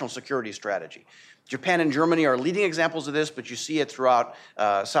their national security strategy. Japan and Germany are leading examples of this, but you see it throughout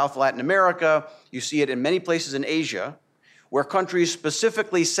South Latin America. You see it in many places in Asia, where countries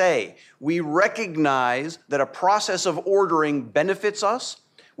specifically say, we recognize that a process of ordering benefits us,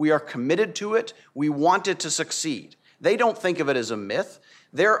 we are committed to it, we want it to succeed. They don't think of it as a myth.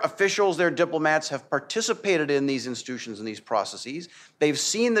 Their officials, their diplomats have participated in these institutions and these processes. They've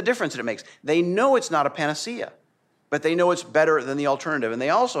seen the difference that it makes. They know it's not a panacea, but they know it's better than the alternative. And they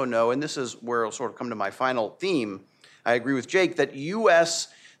also know, and this is where I'll sort of come to my final theme, I agree with Jake,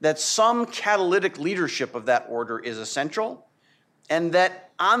 that some catalytic leadership of that order is essential, and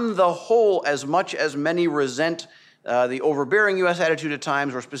that on the whole, as much as many resent the overbearing U.S. attitude at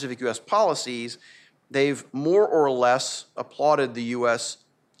times or specific U.S. policies, they've more or less applauded the U.S.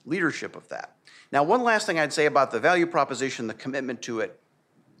 leadership of that. Now, one last thing I'd say about the value proposition, the commitment to it.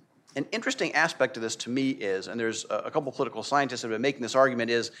 An interesting aspect of this to me is, and there's a couple political scientists that have been making this argument,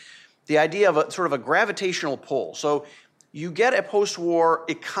 is the idea of a sort of a gravitational pull. So you get a post-war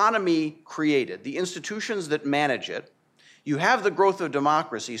economy created, the institutions that manage it, you have the growth of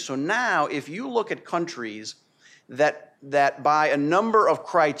democracy. So now if you look at countries that by a number of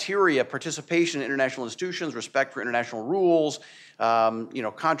criteria, participation in international institutions, respect for international rules,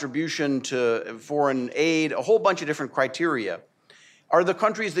 contribution to foreign aid, a whole bunch of different criteria, are the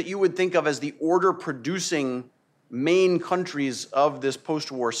countries that you would think of as the order-producing main countries of this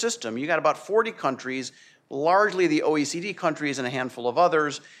post-war system. You got about 40 countries, largely the OECD countries and a handful of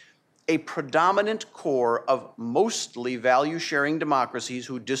others, a predominant core of mostly value-sharing democracies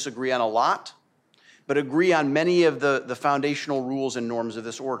who disagree on a lot, but agree on many of the foundational rules and norms of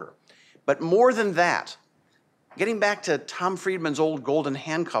this order. But more than that, getting back to Tom Friedman's old golden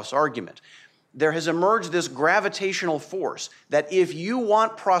handcuffs argument, there has emerged this gravitational force that if you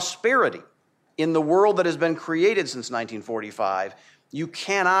want prosperity in the world that has been created since 1945, you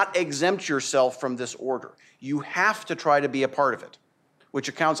cannot exempt yourself from this order. You have to try to be a part of it, which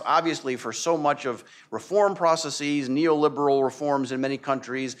accounts obviously for so much of reform processes, neoliberal reforms in many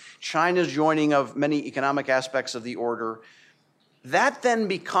countries, China's joining of many economic aspects of the order. That then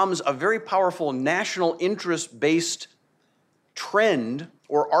becomes a very powerful national interest-based trend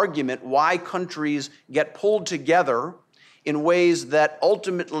or argument why countries get pulled together in ways that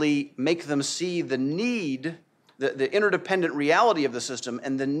ultimately make them see the need, the interdependent reality of the system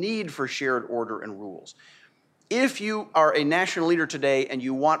and the need for shared order and rules. If you are a national leader today and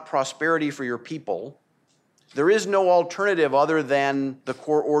you want prosperity for your people, there is no alternative other than the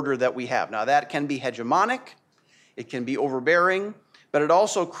core order that we have. Now, that can be hegemonic, it can be overbearing, but it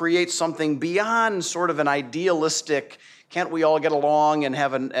also creates something beyond sort of an idealistic, can't we all get along and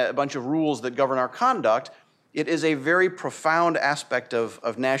have a bunch of rules that govern our conduct? It is a very profound aspect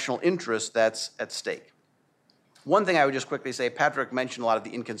of national interest that's at stake. One thing I would just quickly say, Patrick mentioned a lot of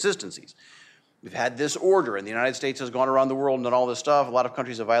the inconsistencies. We've had this order, and the United States has gone around the world and done all this stuff. A lot of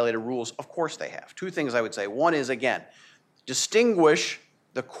countries have violated rules. Of course they have. Two things I would say. One is, again, distinguish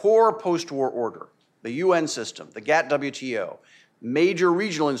the core post-war order, the UN system, the GATT-WTO, major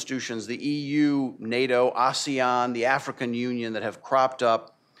regional institutions, the EU, NATO, ASEAN, the African Union that have cropped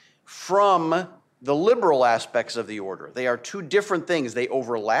up from the liberal aspects of the order. They are two different things. They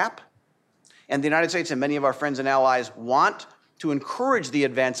overlap, and the United States and many of our friends and allies want to encourage the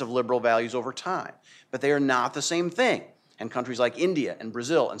advance of liberal values over time. But they are not the same thing. And countries like India and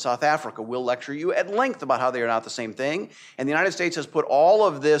Brazil and South Africa will lecture you at length about how they are not the same thing. And the United States has put all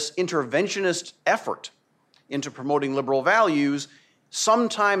of this interventionist effort into promoting liberal values,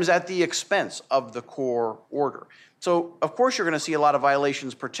 sometimes at the expense of the core order. So, of course, you're going to see a lot of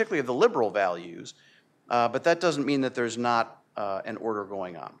violations, particularly of the liberal values, but that doesn't mean that there's not an order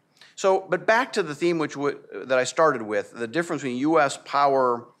going on. So, but back to the theme that I started with, the difference between U.S.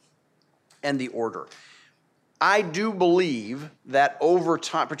 power and the order. I do believe that over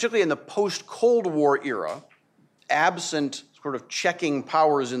time, particularly in the post-Cold War era, absent sort of checking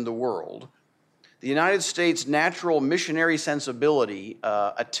powers in the world, the United States' natural missionary sensibility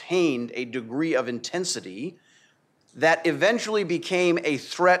attained a degree of intensity that eventually became a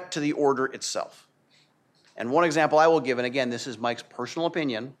threat to the order itself. And one example I will give, and again, this is Mike's personal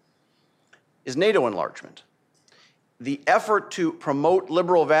opinion, is NATO enlargement. the effort to promote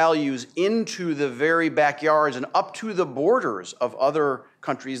liberal values into the very backyards and up to the borders of other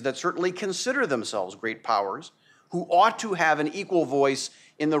countries that certainly consider themselves great powers, who ought to have an equal voice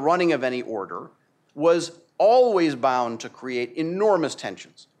in the running of any order, was always bound to create enormous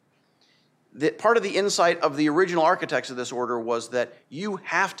tensions. Part of the insight of the original architects of this order was that you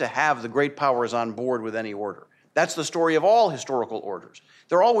have to have the great powers on board with any order. That's the story of all historical orders.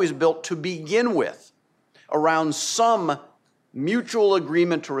 They're always built to begin with around some mutual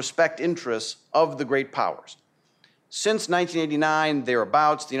agreement to respect interests of the great powers. Since 1989,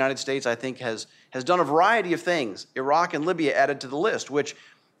 thereabouts, the United States, I think, has done a variety of things, Iraq and Libya added to the list, which,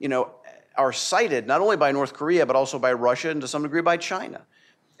 are cited not only by North Korea, but also by Russia and to some degree by China,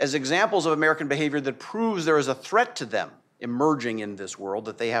 as examples of American behavior that proves there is a threat to them emerging in this world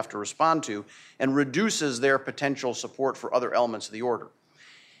that they have to respond to and reduces their potential support for other elements of the order.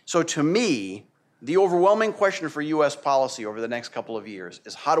 So to me, the overwhelming question for U.S. policy over the next couple of years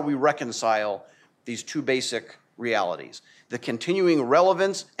is how do we reconcile these two basic realities, the continuing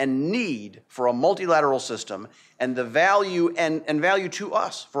relevance and need for a multilateral system and the value and value to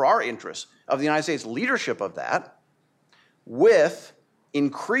us for our interests of the United States leadership of that, with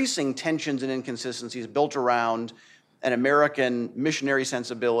increasing tensions and inconsistencies built around an American missionary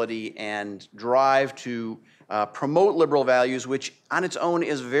sensibility and drive to promote liberal values, which on its own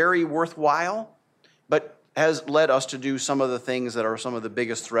is very worthwhile, but has led us to do some of the things that are some of the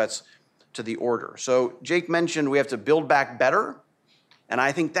biggest threats to the order. So Jake mentioned we have to build back better, and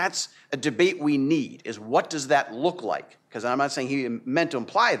I think that's a debate we need, is what does that look like? Because I'm not saying he meant to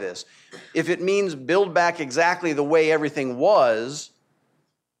imply this. If it means build back exactly the way everything was,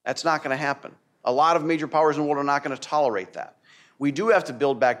 that's not going to happen. A lot of major powers in the world are not going to tolerate that. We do have to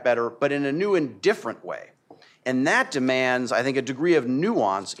build back better, but in a new and different way. And that demands, I think, a degree of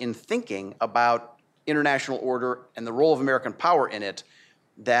nuance in thinking about international order and the role of American power in it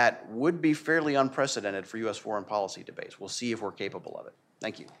that would be fairly unprecedented for U.S. foreign policy debates. We'll see if we're capable of it.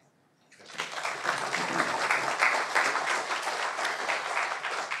 Thank you.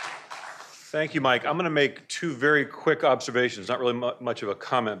 Thank you, Mike. I'm going to make two very quick observations, not really much of a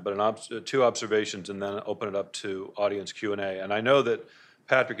comment, but two observations, and then open it up to audience Q&A. And I know that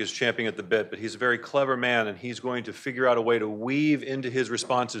Patrick is champing at the bit, but he's a very clever man, and he's going to figure out a way to weave into his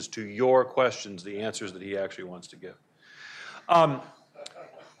responses to your questions the answers that he actually wants to give.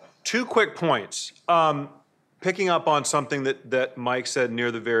 Two quick points. Picking up on something that Mike said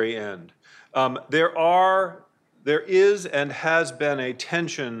near the very end. There is and has been a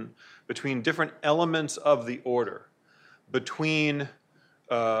tension between different elements of the order, between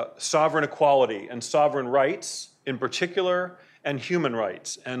sovereign equality and sovereign rights in particular, and human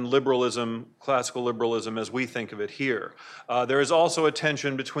rights and liberalism, classical liberalism as we think of it here. There is also a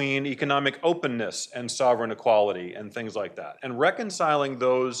tension between economic openness and sovereign equality and things like that. And reconciling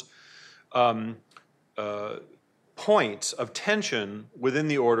those points of tension within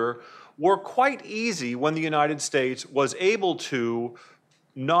the order were quite easy when the United States was able to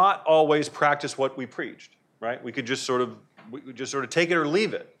not always practice what we preached, right? We could just sort of take it or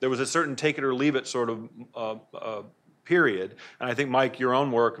leave it. There was a certain take it or leave it sort of period. And I think, Mike, your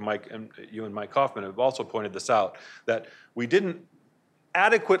own work, Mike, and you and Mike Kaufman have also pointed this out, that we didn't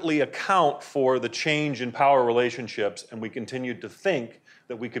adequately account for the change in power relationships, and we continued to think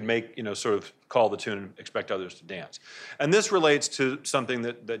that we could make, sort of call the tune and expect others to dance. And this relates to something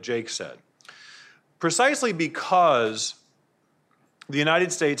that Jake said. Precisely because the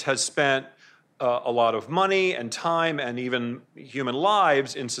United States has spent a lot of money and time and even human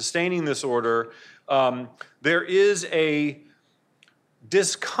lives in sustaining this order, there is a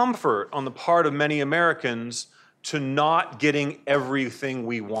discomfort on the part of many Americans to not getting everything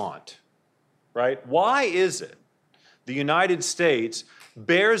we want, right? Why is it the United States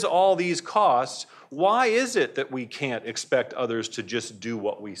bears all these costs? Why is it that we can't expect others to just do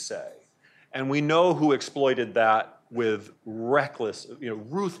what we say? And we know who exploited that with reckless,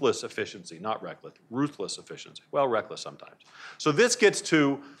 ruthless efficiency, not reckless, ruthless efficiency. Well, reckless sometimes. So this gets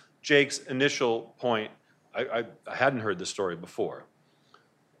to Jake's initial point. I hadn't heard this story before.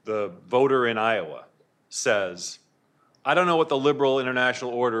 The voter in Iowa says, I don't know what the liberal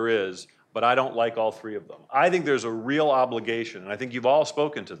international order is, but I don't like all three of them. I think there's a real obligation, and I think you've all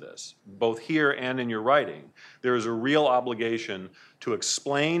spoken to this, both here and in your writing. There is a real obligation to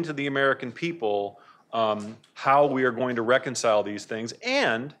explain to the American people how we are going to reconcile these things,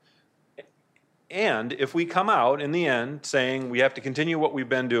 and if we come out in the end saying we have to continue what we've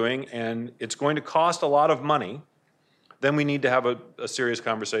been doing and it's going to cost a lot of money, then we need to have a serious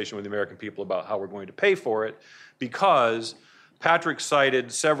conversation with the American people about how we're going to pay for it, because Patrick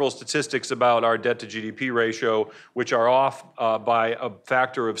cited several statistics about our debt to GDP ratio, which are off by a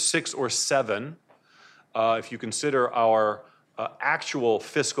factor of 6 or 7. If you consider our actual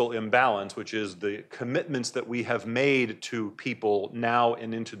fiscal imbalance, which is the commitments that we have made to people now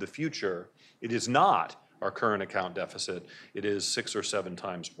and into the future, it is not our current account deficit. It is 6 or 7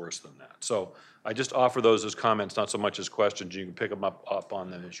 times worse than that. So I just offer those as comments, not so much as questions. You can pick them up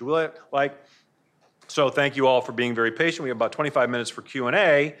on that issue. So thank you all for being very patient. We have about 25 minutes for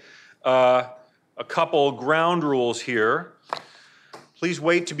Q&A. A couple ground rules here. Please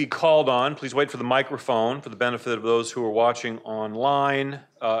wait to be called on. Please wait for the microphone for the benefit of those who are watching online,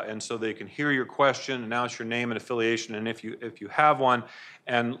 and so they can hear your question, announce your name and affiliation, and if you have one.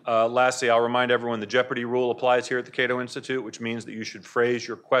 And lastly, I'll remind everyone the Jeopardy rule applies here at the Cato Institute, which means that you should phrase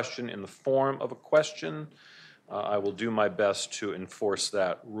your question in the form of a question. I will do my best to enforce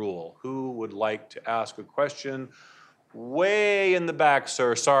that rule. Who would like to ask a question? Way in the back,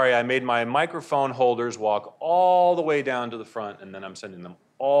 sir. Sorry, I made my microphone holders walk all the way down to the front, and then I'm sending them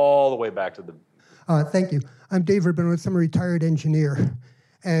all the way back to the... Thank you. I'm Dave Rabinowitz. I'm a retired engineer.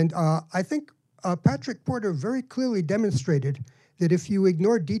 And I think Patrick Porter very clearly demonstrated that if you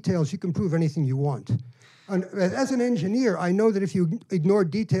ignore details, you can prove anything you want. And as an engineer, I know that if you ignore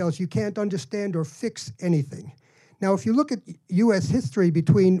details, you can't understand or fix anything. Now, if you look at U.S. history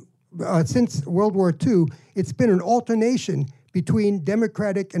between since World War II, it's been an alternation between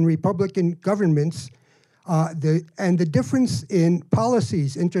Democratic and Republican governments. And the difference in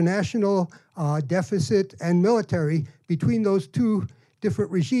policies, international, deficit, and military, between those two different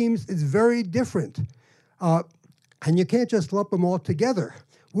regimes is very different. And you can't just lump them all together.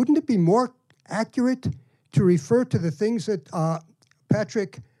 Wouldn't it be more accurate to refer to the things that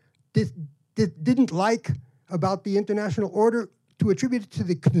Patrick didn't like about the international order, to attribute it to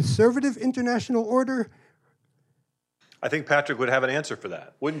the conservative international order? I think Patrick would have an answer for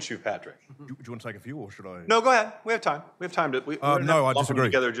that. Wouldn't you, Patrick? Do you want to take a few, or should I? No, go ahead. We have time. We have time to... We don't no, I have to lump them disagree.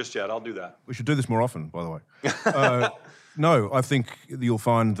 together just yet. I'll do that. We should do this more often, by the way. No, I think you'll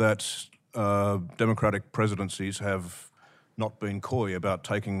find that democratic presidencies have not been coy about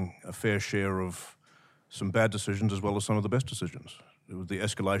taking a fair share of some bad decisions as well as some of the best decisions. It was the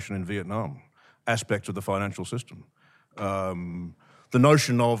escalation in Vietnam, aspects of the financial system. The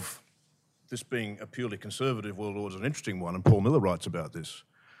notion of this being a purely conservative world order is an interesting one, and Paul Miller writes about this.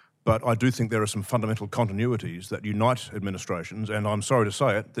 But I do think there are some fundamental continuities that unite administrations, and I'm sorry to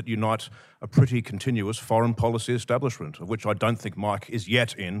say it, that unite a pretty continuous foreign policy establishment, of which I don't think Mike is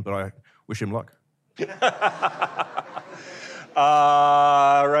yet in, but I wish him luck.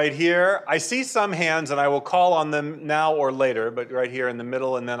 Right here. I see some hands, and I will call on them now or later, but right here in the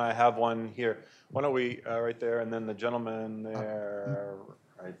middle, and then I have one here. Why don't we, right there, and then the gentleman there,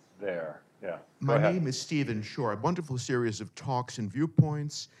 right there. Yeah. My name is Stephen Shore. A wonderful series of talks and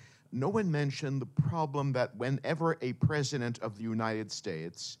viewpoints. No one mentioned the problem that whenever a president of the United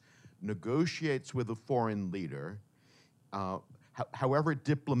States negotiates with a foreign leader, however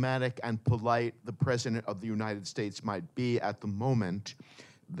diplomatic and polite the president of the United States might be at the moment,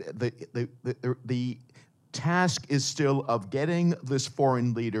 the task is still of getting this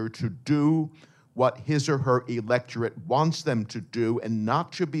foreign leader to do what his or her electorate wants them to do and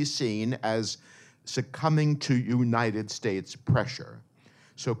not to be seen as succumbing to United States pressure.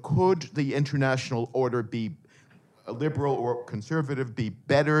 So could the international order be liberal or conservative, be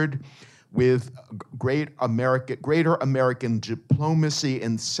bettered with greater American diplomacy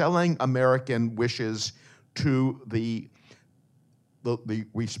in selling American wishes to the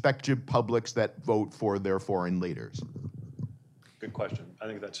respective publics that vote for their foreign leaders? Good question. I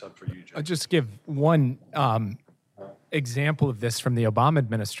think that's up for you, Jim. I'll just give one example of this from the Obama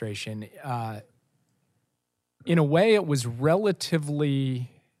administration. In a way, it was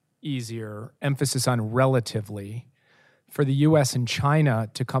relatively easier, emphasis on relatively, for the U.S. and China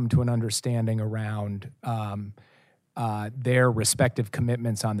to come to an understanding around their respective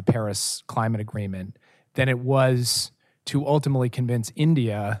commitments on the Paris Climate Agreement than it was to ultimately convince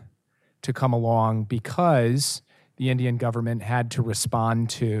India to come along, because the Indian government had to respond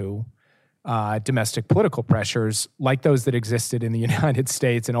to domestic political pressures like those that existed in the United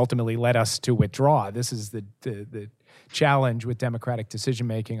States and ultimately led us to withdraw. This is the challenge with democratic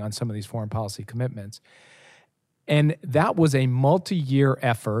decision-making on some of these foreign policy commitments. And that was a multi-year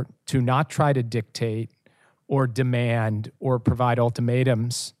effort to not try to dictate or demand or provide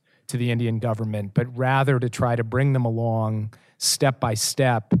ultimatums to the Indian government, but rather to try to bring them along step by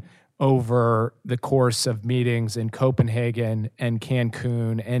step over the course of meetings in Copenhagen and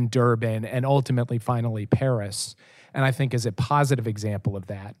Cancun and Durban and ultimately, finally, Paris. And I think is a positive example of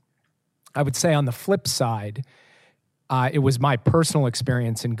that. I would say on the flip side, it was my personal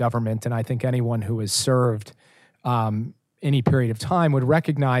experience in government, and I think anyone who has served any period of time would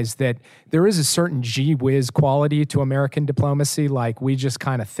recognize that there is a certain gee whiz quality to American diplomacy. Like, we just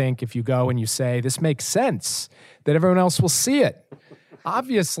kind of think if you go and you say, this makes sense, that everyone else will see it.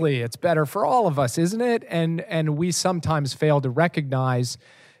 Obviously, it's better for all of us, isn't it? And we sometimes fail to recognize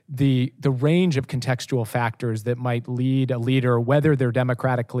the range of contextual factors that might lead a leader, whether they're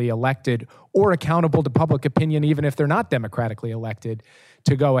democratically elected or accountable to public opinion, even if they're not democratically elected,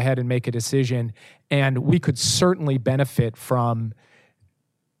 to go ahead and make a decision. And we could certainly benefit from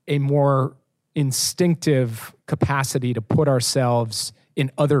a more instinctive capacity to put ourselves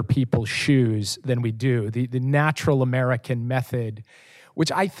in other people's shoes than we do. The natural American method,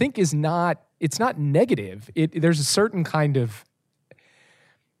 which I think it's not negative. There's a certain kind of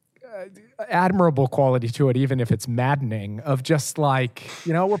admirable quality to it, even if it's maddening, of just like,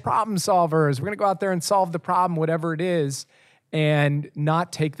 we're problem solvers. We're going to go out there and solve the problem, whatever it is, and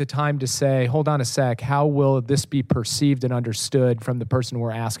not take the time to say, hold on a sec, how will this be perceived and understood from the person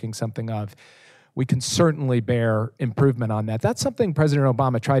we're asking something of? We can certainly bear improvement on that. That's something President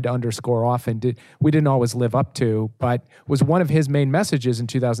Obama tried to underscore often. We didn't always live up to, but was one of his main messages in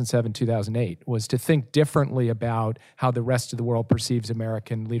 2007, 2008, was to think differently about how the rest of the world perceives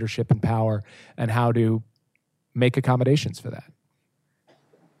American leadership and power and how to make accommodations for that.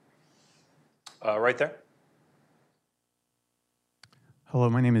 Right there. Hello,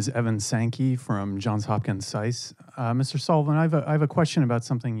 my name is Evan Sankey from Johns Hopkins SAIS. Mr. Sullivan, I have a question about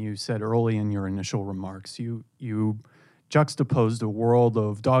something you said early in your initial remarks. You juxtaposed a world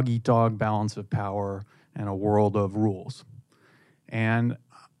of dog-eat-dog balance of power and a world of rules. And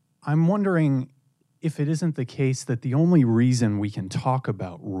I'm wondering if it isn't the case that the only reason we can talk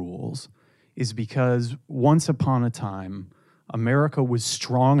about rules is because once upon a time, America was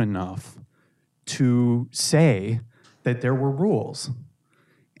strong enough to say that there were rules.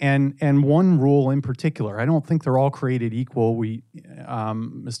 And one rule in particular, I don't think they're all created equal.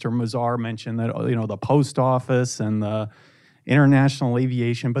 Mr. Mazar mentioned that, the post office and the international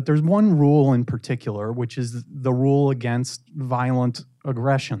aviation, but there's one rule in particular, which is the rule against violent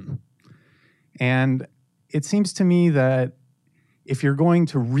aggression. And it seems to me that if you're going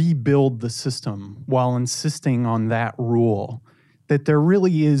to rebuild the system while insisting on that rule, that there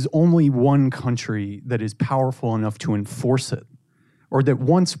really is only one country that is powerful enough to enforce it, or that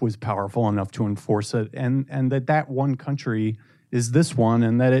once was powerful enough to enforce it, and that one country is this one,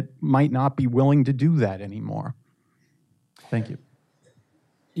 and that it might not be willing to do that anymore. Thank you.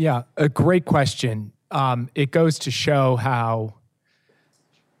 Yeah, a great question. It goes to show how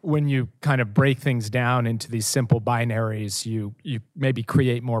when you kind of break things down into these simple binaries, you maybe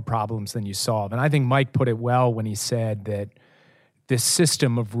create more problems than you solve. And I think Mike put it well when he said that this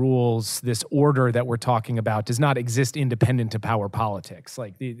system of rules, this order that we're talking about, does not exist independent of power politics.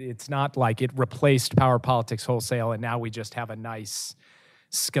 Like, it's not like it replaced power politics wholesale and now we just have a nice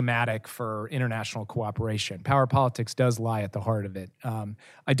schematic for international cooperation. Power politics does lie at the heart of it.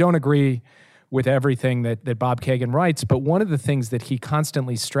 I don't agree with everything that Bob Kagan writes, but one of the things that he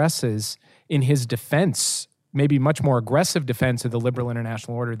constantly stresses in his defense, maybe much more aggressive defense of the liberal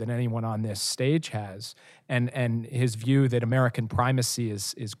international order than anyone on this stage has, and his view that American primacy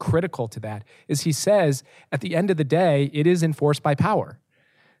is critical to that, is he says, at the end of the day, it is enforced by power.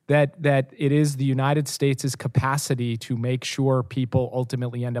 That it is the United States' capacity to make sure people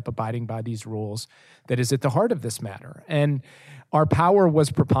ultimately end up abiding by these rules that is at the heart of this matter. And our power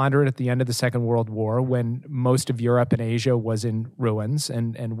was preponderant at the end of the Second World War when most of Europe and Asia was in ruins,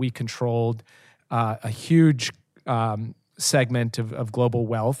 and we controlled a huge segment of global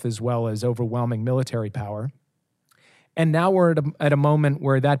wealth as well as overwhelming military power. And now we're at a moment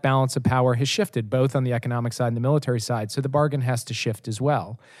where that balance of power has shifted, both on the economic side and the military side, so the bargain has to shift as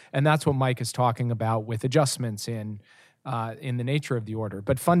well. And that's what Mike is talking about with adjustments in the nature of the order.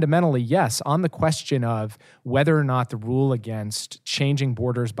 But fundamentally, yes, on the question of whether or not the rule against changing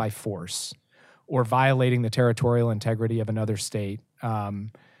borders by force or violating the territorial integrity of another state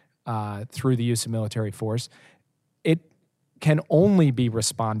through the use of military force, it can only be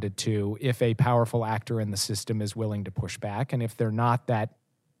responded to if a powerful actor in the system is willing to push back. And if they're not, that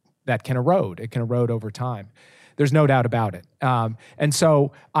can erode. It can erode over time. There's no doubt about it. And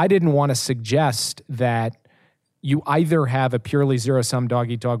so I didn't want to suggest that you either have a purely zero-sum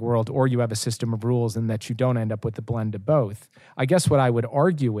dog-eat-dog world or you have a system of rules and that you don't end up with the blend of both. I guess what I would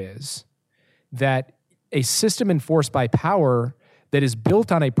argue is that a system enforced by power that is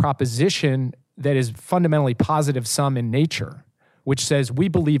built on a proposition that is fundamentally positive sum in nature, which says we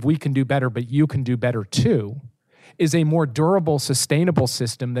believe we can do better, but you can do better too, is a more durable, sustainable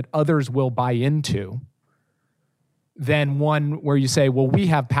system that others will buy into than one where you say, well, we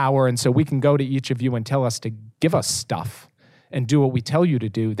have power, and so we can go to each of you and tell us to give us stuff and do what we tell you to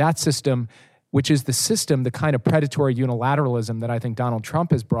do. That system, which is the kind of predatory unilateralism that I think Donald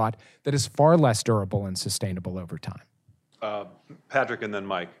Trump has brought, that is far less durable and sustainable over time. Patrick and then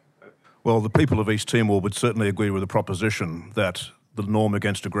Mike. Well, the people of East Timor would certainly agree with the proposition that the norm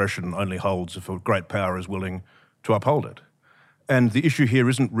against aggression only holds if a great power is willing to uphold it. And the issue here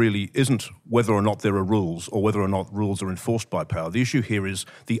isn't whether or not there are rules or whether or not rules are enforced by power. The issue here is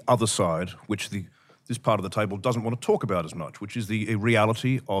the other side, which this part of the table doesn't want to talk about as much, which is the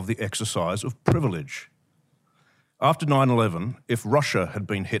reality of the exercise of privilege. After 9/11, if Russia had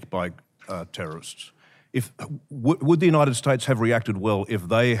been hit by terrorists, would the United States have reacted well if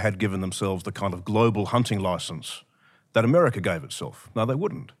they had given themselves the kind of global hunting license that America gave itself? No, they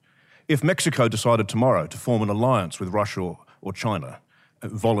wouldn't. If Mexico decided tomorrow to form an alliance with Russia or China,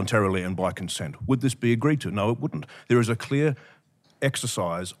 voluntarily and by consent, would this be agreed to? No, it wouldn't. There is a clear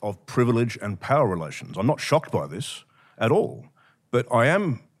exercise of privilege and power relations. I'm not shocked by this at all, but I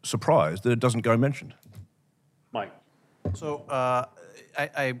am surprised that it doesn't go mentioned. Mike. So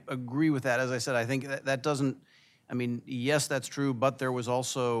I agree with that. As I said, I think that doesn't, I mean, yes, that's true, but there was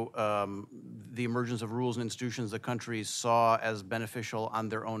also the emergence of rules and institutions that countries saw as beneficial on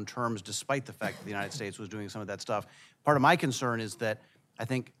their own terms, despite the fact that the United States was doing some of that stuff. Part of my concern is that I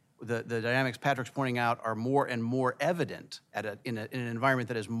think the dynamics Patrick's pointing out are more and more evident in an environment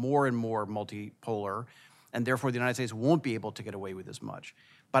that is more and more multipolar, and therefore the United States won't be able to get away with as much.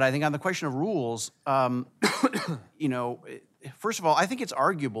 But I think on the question of rules, you know, first of all, I think it's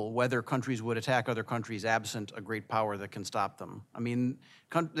arguable whether countries would attack other countries absent a great power that can stop them. I mean,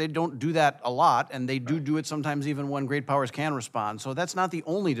 they don't do that a lot, and they do it sometimes even when great powers can respond. So that's not the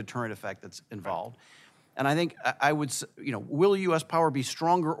only deterrent effect that's involved. And I think I would, you know, will U.S. power be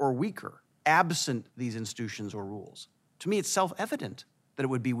stronger or weaker absent these institutions or rules? To me, it's self-evident that it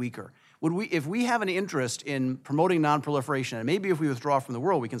would be weaker. If we have an interest in promoting nonproliferation, and maybe if we withdraw from the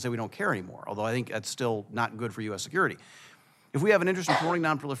world, we can say we don't care anymore, although I think that's still not good for U.S. security. If we have an interest in promoting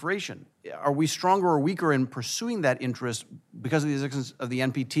nonproliferation, are we stronger or weaker in pursuing that interest because of the existence of the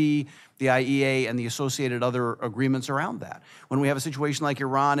NPT, the IEA, and the associated other agreements around that? When we have a situation like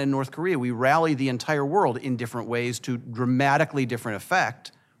Iran and North Korea, we rally the entire world in different ways to dramatically different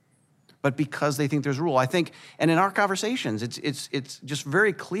effect, but because they think there's rule. I think, and in our conversations, it's just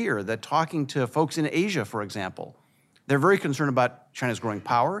very clear that talking to folks in Asia, for example, they're very concerned about China's growing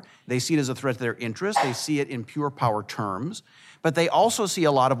power. They see it as a threat to their interests. They see it in pure power terms. But they also see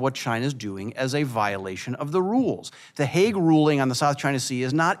a lot of what China's doing as a violation of the rules. The Hague ruling on the South China Sea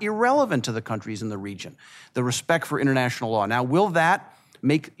is not irrelevant to the countries in the region. The respect for international law. Now, will that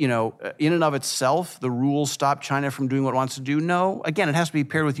make, you know, in and of itself, the rules stop China from doing what it wants to do? No. Again, it has to be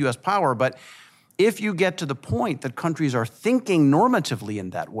paired with U.S. power. But if you get to the point that countries are thinking normatively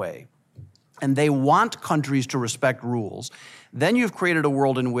in that way, and they want countries to respect rules, then you've created a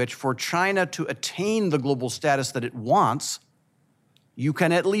world in which for China to attain the global status that it wants, you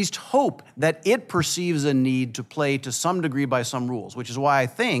can at least hope that it perceives a need to play to some degree by some rules, which is why I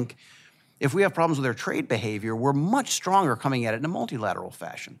think if we have problems with their trade behavior, we're much stronger coming at it in a multilateral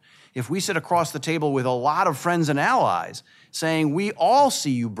fashion. If we sit across the table with a lot of friends and allies saying, we all see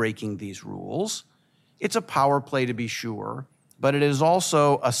you breaking these rules, it's a power play to be sure, but it is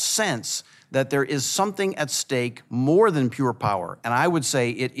also a sense that there is something at stake more than pure power. And I would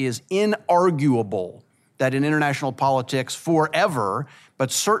say it is inarguable that in international politics forever,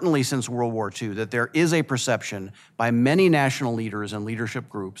 but certainly since World War II, that there is a perception by many national leaders and leadership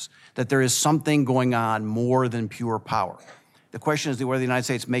groups that there is something going on more than pure power. The question is whether the United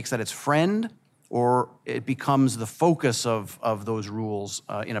States makes that its friend or it becomes the focus of those rules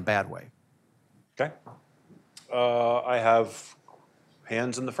in a bad way. Okay. I have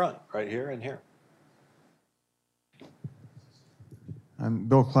hands in the front, right here and here. I'm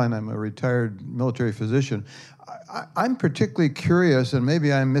Bill Klein. I'm a retired military physician. I'm particularly curious, and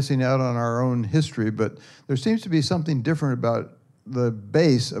maybe I'm missing out on our own history, but there seems to be something different about the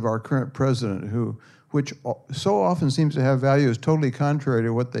base of our current president, which so often seems to have values totally contrary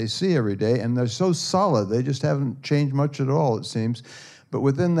to what they see every day, and they're so solid. They just haven't changed much at all, it seems. But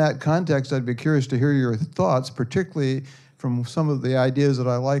within that context, I'd be curious to hear your thoughts, particularly from some of the ideas that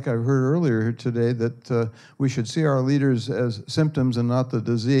I've heard earlier today, that we should see our leaders as symptoms and not the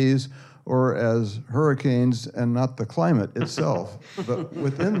disease, or as hurricanes and not the climate itself. But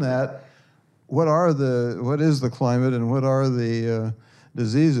within that, what is the climate and what are the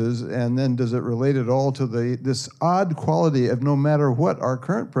diseases, and then does it relate at all to this odd quality of no matter what our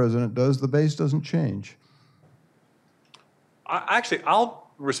current president does, the base doesn't change? Actually,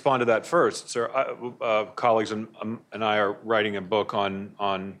 I'll respond to that first, sir. Colleagues and I are writing a book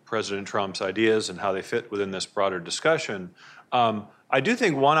on President Trump's ideas and how they fit within this broader discussion. I do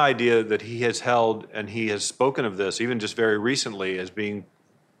think one idea that he has held, and he has spoken of this even just very recently as being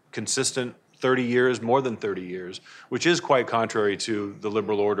consistent 30 years, more than 30 years, which is quite contrary to the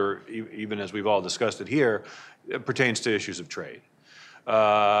liberal order, even as we've all discussed it here, it pertains to issues of trade.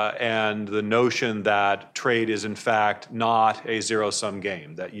 And the notion that trade is in fact not a zero-sum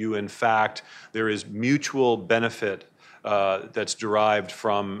game, that there is mutual benefit that's derived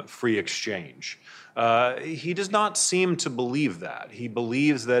from free exchange. He does not seem to believe that. He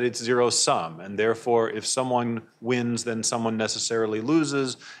believes that it's zero-sum, and therefore if someone wins, then someone necessarily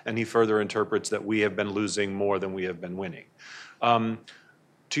loses, and he further interprets that we have been losing more than we have been winning. To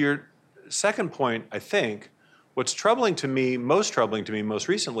your second point, I think, what's troubling to me most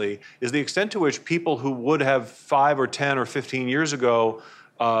recently, is the extent to which people who would have 5 or 10 or 15 years ago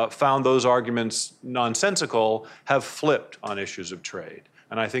found those arguments nonsensical have flipped on issues of trade.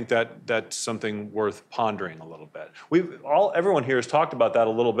 And I think that's something worth pondering a little bit. Everyone here has talked about that a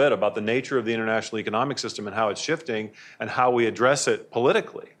little bit, about the nature of the international economic system and how it's shifting and how we address it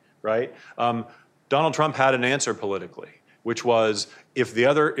politically, right? Donald Trump had an answer politically, which was if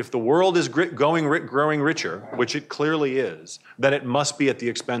the world is growing richer, which it clearly is, then it must be at the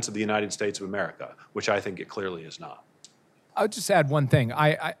expense of the United States of America, which I think it clearly is not. I'll just add one thing.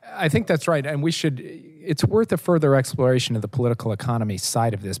 I think that's right, and it's worth a further exploration of the political economy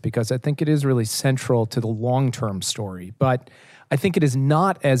side of this, because I think it is really central to the long-term story. But I think it is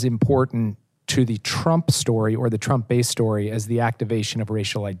not as important to the Trump story or the Trump base story as the activation of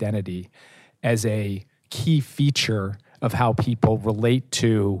racial identity as a key feature of how people relate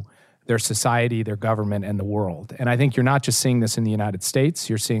to their society, their government, and the world. And I think you're not just seeing this in the United States,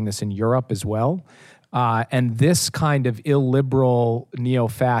 you're seeing this in Europe as well. And this kind of illiberal,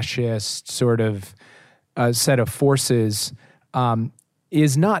 neo-fascist sort of set of forces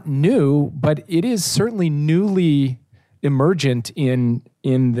is not new, but it is certainly newly emergent in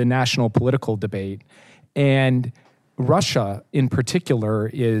the national political debate. And Russia, in particular,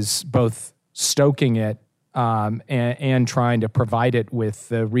 is both stoking it and trying to provide it with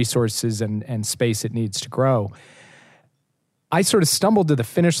the resources and space it needs to grow. I sort of stumbled to the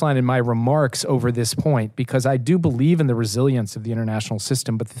finish line in my remarks over this point because I do believe in the resilience of the international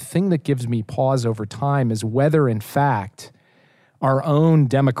system, but the thing that gives me pause over time is whether, in fact, our own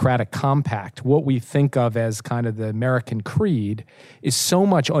democratic compact, what we think of as kind of the American creed, is so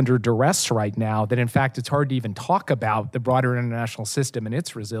much under duress right now that, in fact, it's hard to even talk about the broader international system and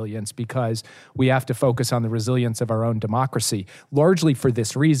its resilience because we have to focus on the resilience of our own democracy, largely for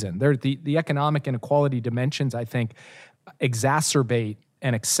this reason. The economic inequality dimensions, I think, exacerbate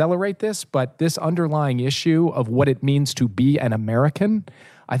and accelerate this, but this underlying issue of what it means to be an American,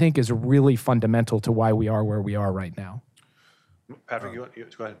 I think, is really fundamental to why we are where we are right now. Patrick, you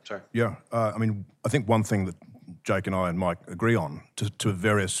go ahead. Sorry. Yeah, I think one thing that Jake and I and Mike agree on to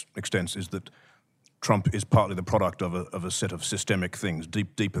various extents is that Trump is partly the product of a set of systemic things,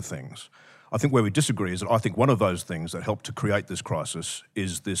 deeper things. I think where we disagree is that I think one of those things that helped to create this crisis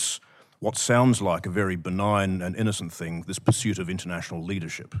is this, what sounds like a very benign and innocent thing, this pursuit of international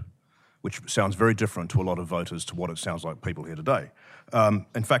leadership, which sounds very different to a lot of voters to what it sounds like people here today.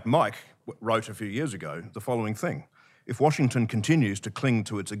 In fact, Mike wrote a few years ago the following thing: if Washington continues to cling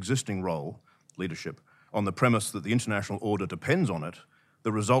to its existing role, leadership, on the premise that the international order depends on it,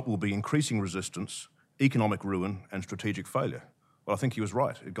 the result will be increasing resistance, economic ruin, and strategic failure. Well, I think he was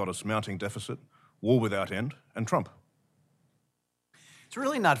right. It got us mounting deficit, war without end, and Trump. It's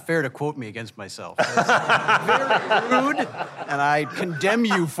really not fair to quote me against myself. It's very rude, and I condemn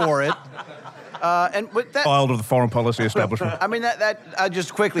you for it. Child of the foreign policy establishment. I mean, I'll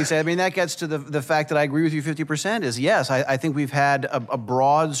just quickly say, that gets to the fact that I agree with you 50% is yes, I think we've had a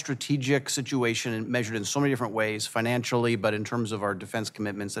broad strategic situation measured in so many different ways, financially, but in terms of our defense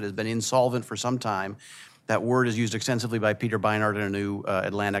commitments, that has been insolvent for some time. That word is used extensively by Peter Beinart in a new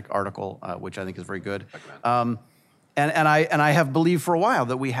Atlantic article, which I think is very good. And I have believed for a while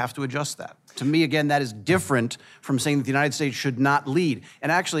that we have to adjust that. To me, again, that is different from saying that the United States should not lead.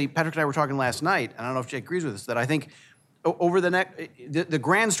 And actually, Patrick and I were talking last night, and I don't know if Jake agrees with this, that I think over the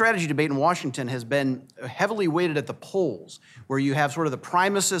grand strategy debate in Washington has been heavily weighted at the polls, where you have sort of the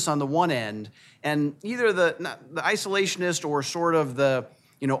primacists on the one end, and either the isolationist or sort of the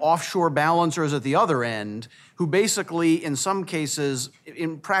offshore balancers at the other end, who basically, in some cases,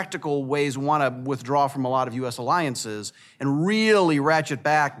 in practical ways, want to withdraw from a lot of U.S. alliances and really ratchet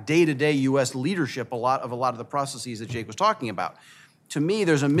back day-to-day U.S. leadership a lot of the processes that Jake was talking about. To me,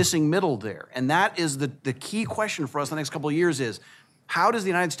 there's a missing middle there, and that is the key question for us the next couple of years is, How does the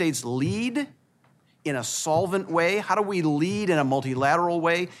United States lead in a solvent way? How do we lead in a multilateral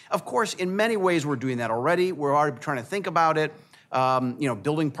way? Of course, in many ways, we're doing that already. We're already trying to think about it.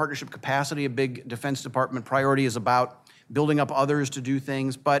 Building partnership capacity, a big Defense Department priority is about building up others to do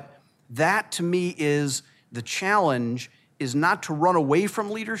things. But that, to me, is the challenge, is not to run away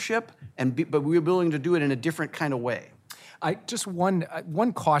from leadership, but we're willing to do it in a different kind of way. Just one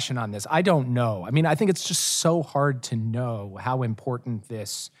caution on this. I don't know. I mean, I think it's just so hard to know how important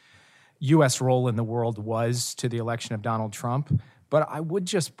this U.S. role in the world was to the election of Donald Trump. But I would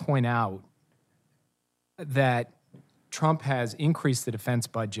just point out that Trump has increased the defense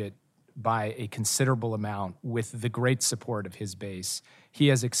budget by a considerable amount with the great support of his base. He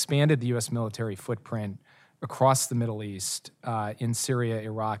has expanded the U.S. military footprint across the Middle East, in Syria,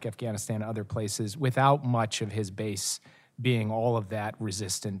 Iraq, Afghanistan, and other places, without much of his base being all of that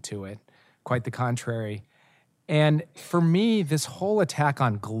resistant to it. Quite the contrary. And for me, this whole attack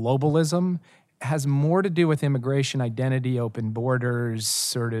on globalism has more to do with immigration, identity, open borders,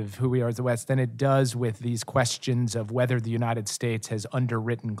 sort of who we are as the West, than it does with these questions of whether the United States has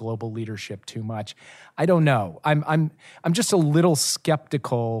underwritten global leadership too much. I don't know. I'm just a little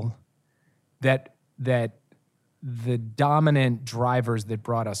skeptical that the dominant drivers that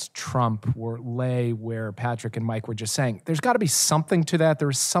brought us Trump lay where Patrick and Mike were just saying. There's got to be something to that.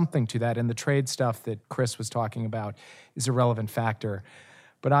 There's something to that. And the trade stuff that Chris was talking about is a relevant factor.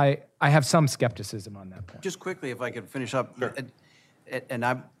 But I have some skepticism on that point. Just quickly, if I could finish up. Sure. And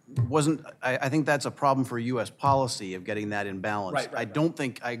I think that's a problem for U.S. policy of getting that in balance. Right.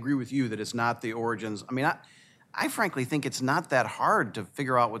 I agree with you that it's not the origins. I mean, I frankly think it's not that hard to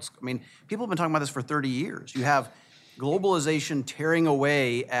figure out people have been talking about this for 30 years. You have globalization tearing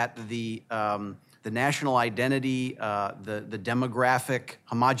away at the national identity, the demographic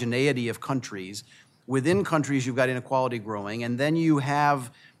homogeneity of countries. Within countries, you've got inequality growing, and then you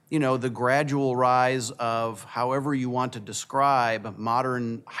have, the gradual rise of however you want to describe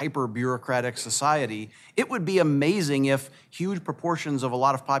modern hyper-bureaucratic society. It would be amazing if huge proportions of a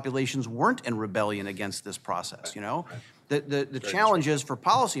lot of populations weren't in rebellion against this process, The challenge is for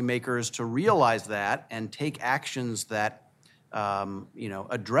policymakers to realize that and take actions that,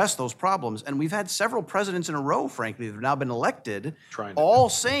 address those problems. And we've had several presidents in a row, frankly, that have now been elected, all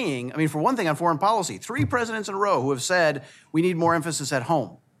saying, for one thing on foreign policy, 3 presidents in a row who have said we need more emphasis at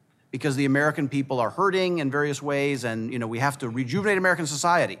home because the American people are hurting in various ways and, we have to rejuvenate American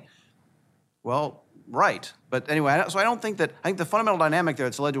society. Well, right. But anyway, so I think the fundamental dynamic there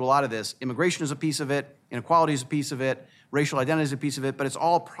that's led to a lot of this, immigration is a piece of it, inequality is a piece of it, racial identity is a piece of it, but it's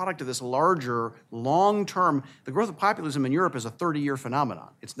all a product of this larger, long-term, the growth of populism in Europe is a 30-year phenomenon.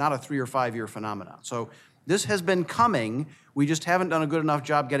 It's not a 3 or 5 year phenomenon. So this has been coming. We just haven't done a good enough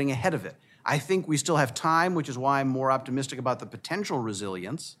job getting ahead of it. I think we still have time, which is why I'm more optimistic about the potential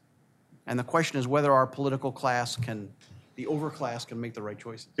resilience. And the question is whether our political class the overclass can make the right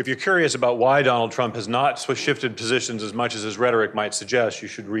choices. If you're curious about why Donald Trump has not shifted positions as much as his rhetoric might suggest, you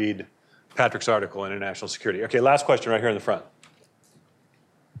should read Patrick's article in International Security. Okay, last question right here in the front.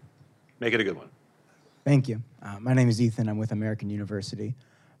 Make it a good one. Thank you. My name is Ethan. I'm with American University.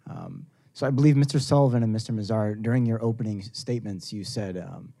 So I believe Mr. Sullivan and Mr. Mazar, during your opening statements, you said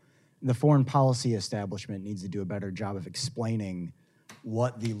the foreign policy establishment needs to do a better job of explaining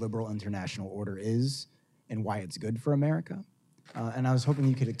what the liberal international order is and why it's good for America. And I was hoping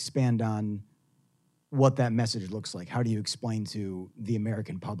you could expand on what that message looks like. How do you explain to the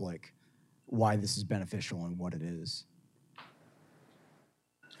American public why this is beneficial and what it is?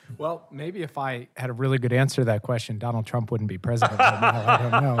 Well, maybe if I had a really good answer to that question, Donald Trump wouldn't be president right now. I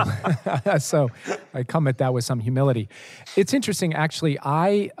don't know. So I come at that with some humility. It's interesting, actually.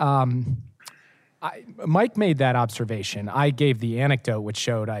 Mike made that observation. I gave the anecdote which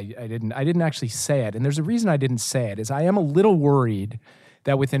showed I didn't actually say it. And there's a reason I didn't say it, is I am a little worried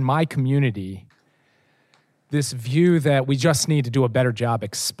that within my community, this view that we just need to do a better job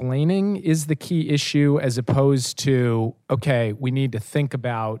explaining is the key issue, as opposed to, okay, we need to think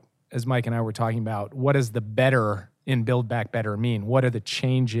about, as Mike and I were talking about, what does the better in Build Back Better mean? What are the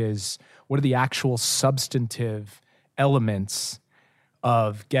changes? What are the actual substantive elements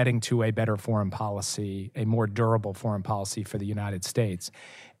of getting to a better foreign policy, a more durable foreign policy for the United States?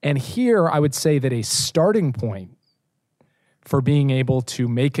 And here I would say that a starting point for being able to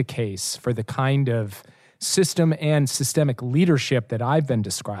make a case for the kind of system and systemic leadership that I've been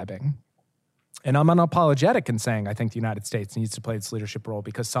describing, and I'm unapologetic in saying I think the United States needs to play its leadership role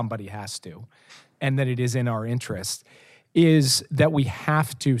because somebody has to, and that it is in our interest, is that we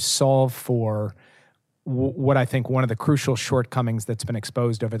have to solve for what I think one of the crucial shortcomings that's been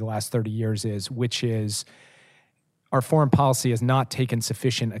exposed over the last 30 years is, which is our foreign policy has not taken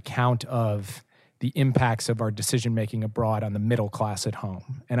sufficient account of the impacts of our decision-making abroad on the middle class at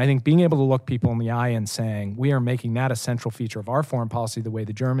home. And I think being able to look people in the eye and saying, we are making that a central feature of our foreign policy the way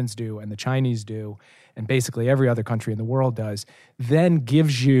the Germans do and the Chinese do, and basically every other country in the world does, then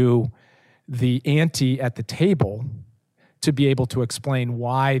gives you the ante at the table to be able to explain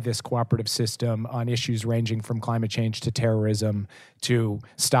why this cooperative system on issues ranging from climate change to terrorism to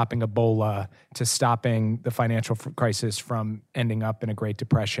stopping Ebola to stopping the financial crisis from ending up in a Great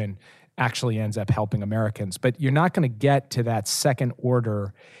Depression actually ends up helping Americans. But you're not going to get to that second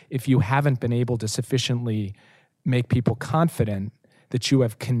order if you haven't been able to sufficiently make people confident that you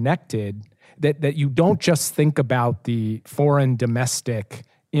have connected, that you don't just think about the foreign domestic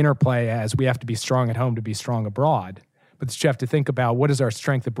interplay as we have to be strong at home to be strong abroad, but that you have to think about what is our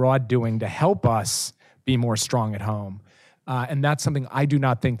strength abroad doing to help us be more strong at home. And that's something I do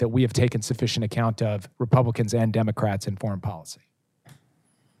not think that we have taken sufficient account of, Republicans and Democrats, in foreign policy.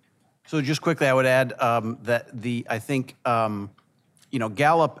 So just quickly, I would add that I think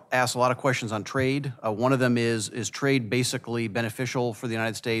Gallup asked a lot of questions on trade. One of them is trade basically beneficial for the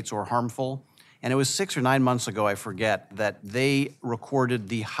United States or harmful? And it was 6 or 9 months ago, I forget, that they recorded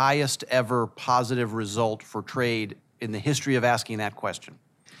the highest ever positive result for trade in the history of asking that question.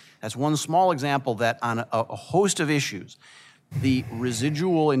 That's one small example that on a host of issues, the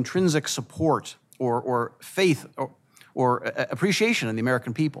residual intrinsic support or faith or appreciation in the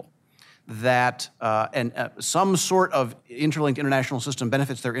American people that some sort of interlinked international system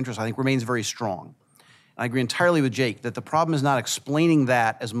benefits their interests, I think remains very strong. I agree entirely with Jake that the problem is not explaining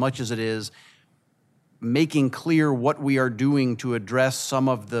that as much as it is making clear what we are doing to address some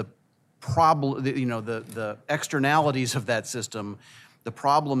of the the externalities of that system, the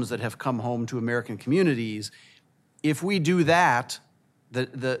problems that have come home to American communities. If we do that,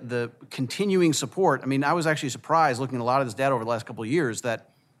 the continuing support, I mean, I was actually surprised looking at a lot of this data over the last couple of years that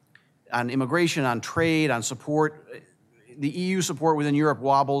on immigration, on trade, on support, the EU support within Europe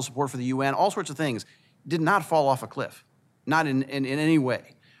wobbles, support for the UN, all sorts of things, did not fall off a cliff, not in any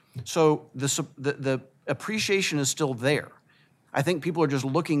way. So the appreciation is still there. I think people are just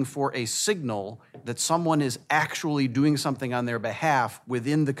looking for a signal that someone is actually doing something on their behalf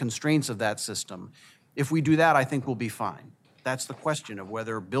within the constraints of that system. If we do that, I think we'll be fine. That's the question of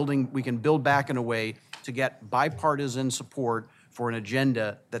whether we can build back in a way to get bipartisan support for an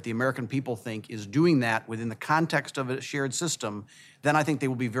agenda that the American people think is doing that within the context of a shared system. Then I think they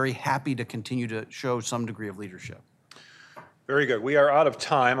will be very happy to continue to show some degree of leadership. Very good. We are out of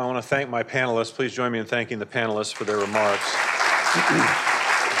time. I want to thank my panelists. Please join me in thanking the panelists for their remarks.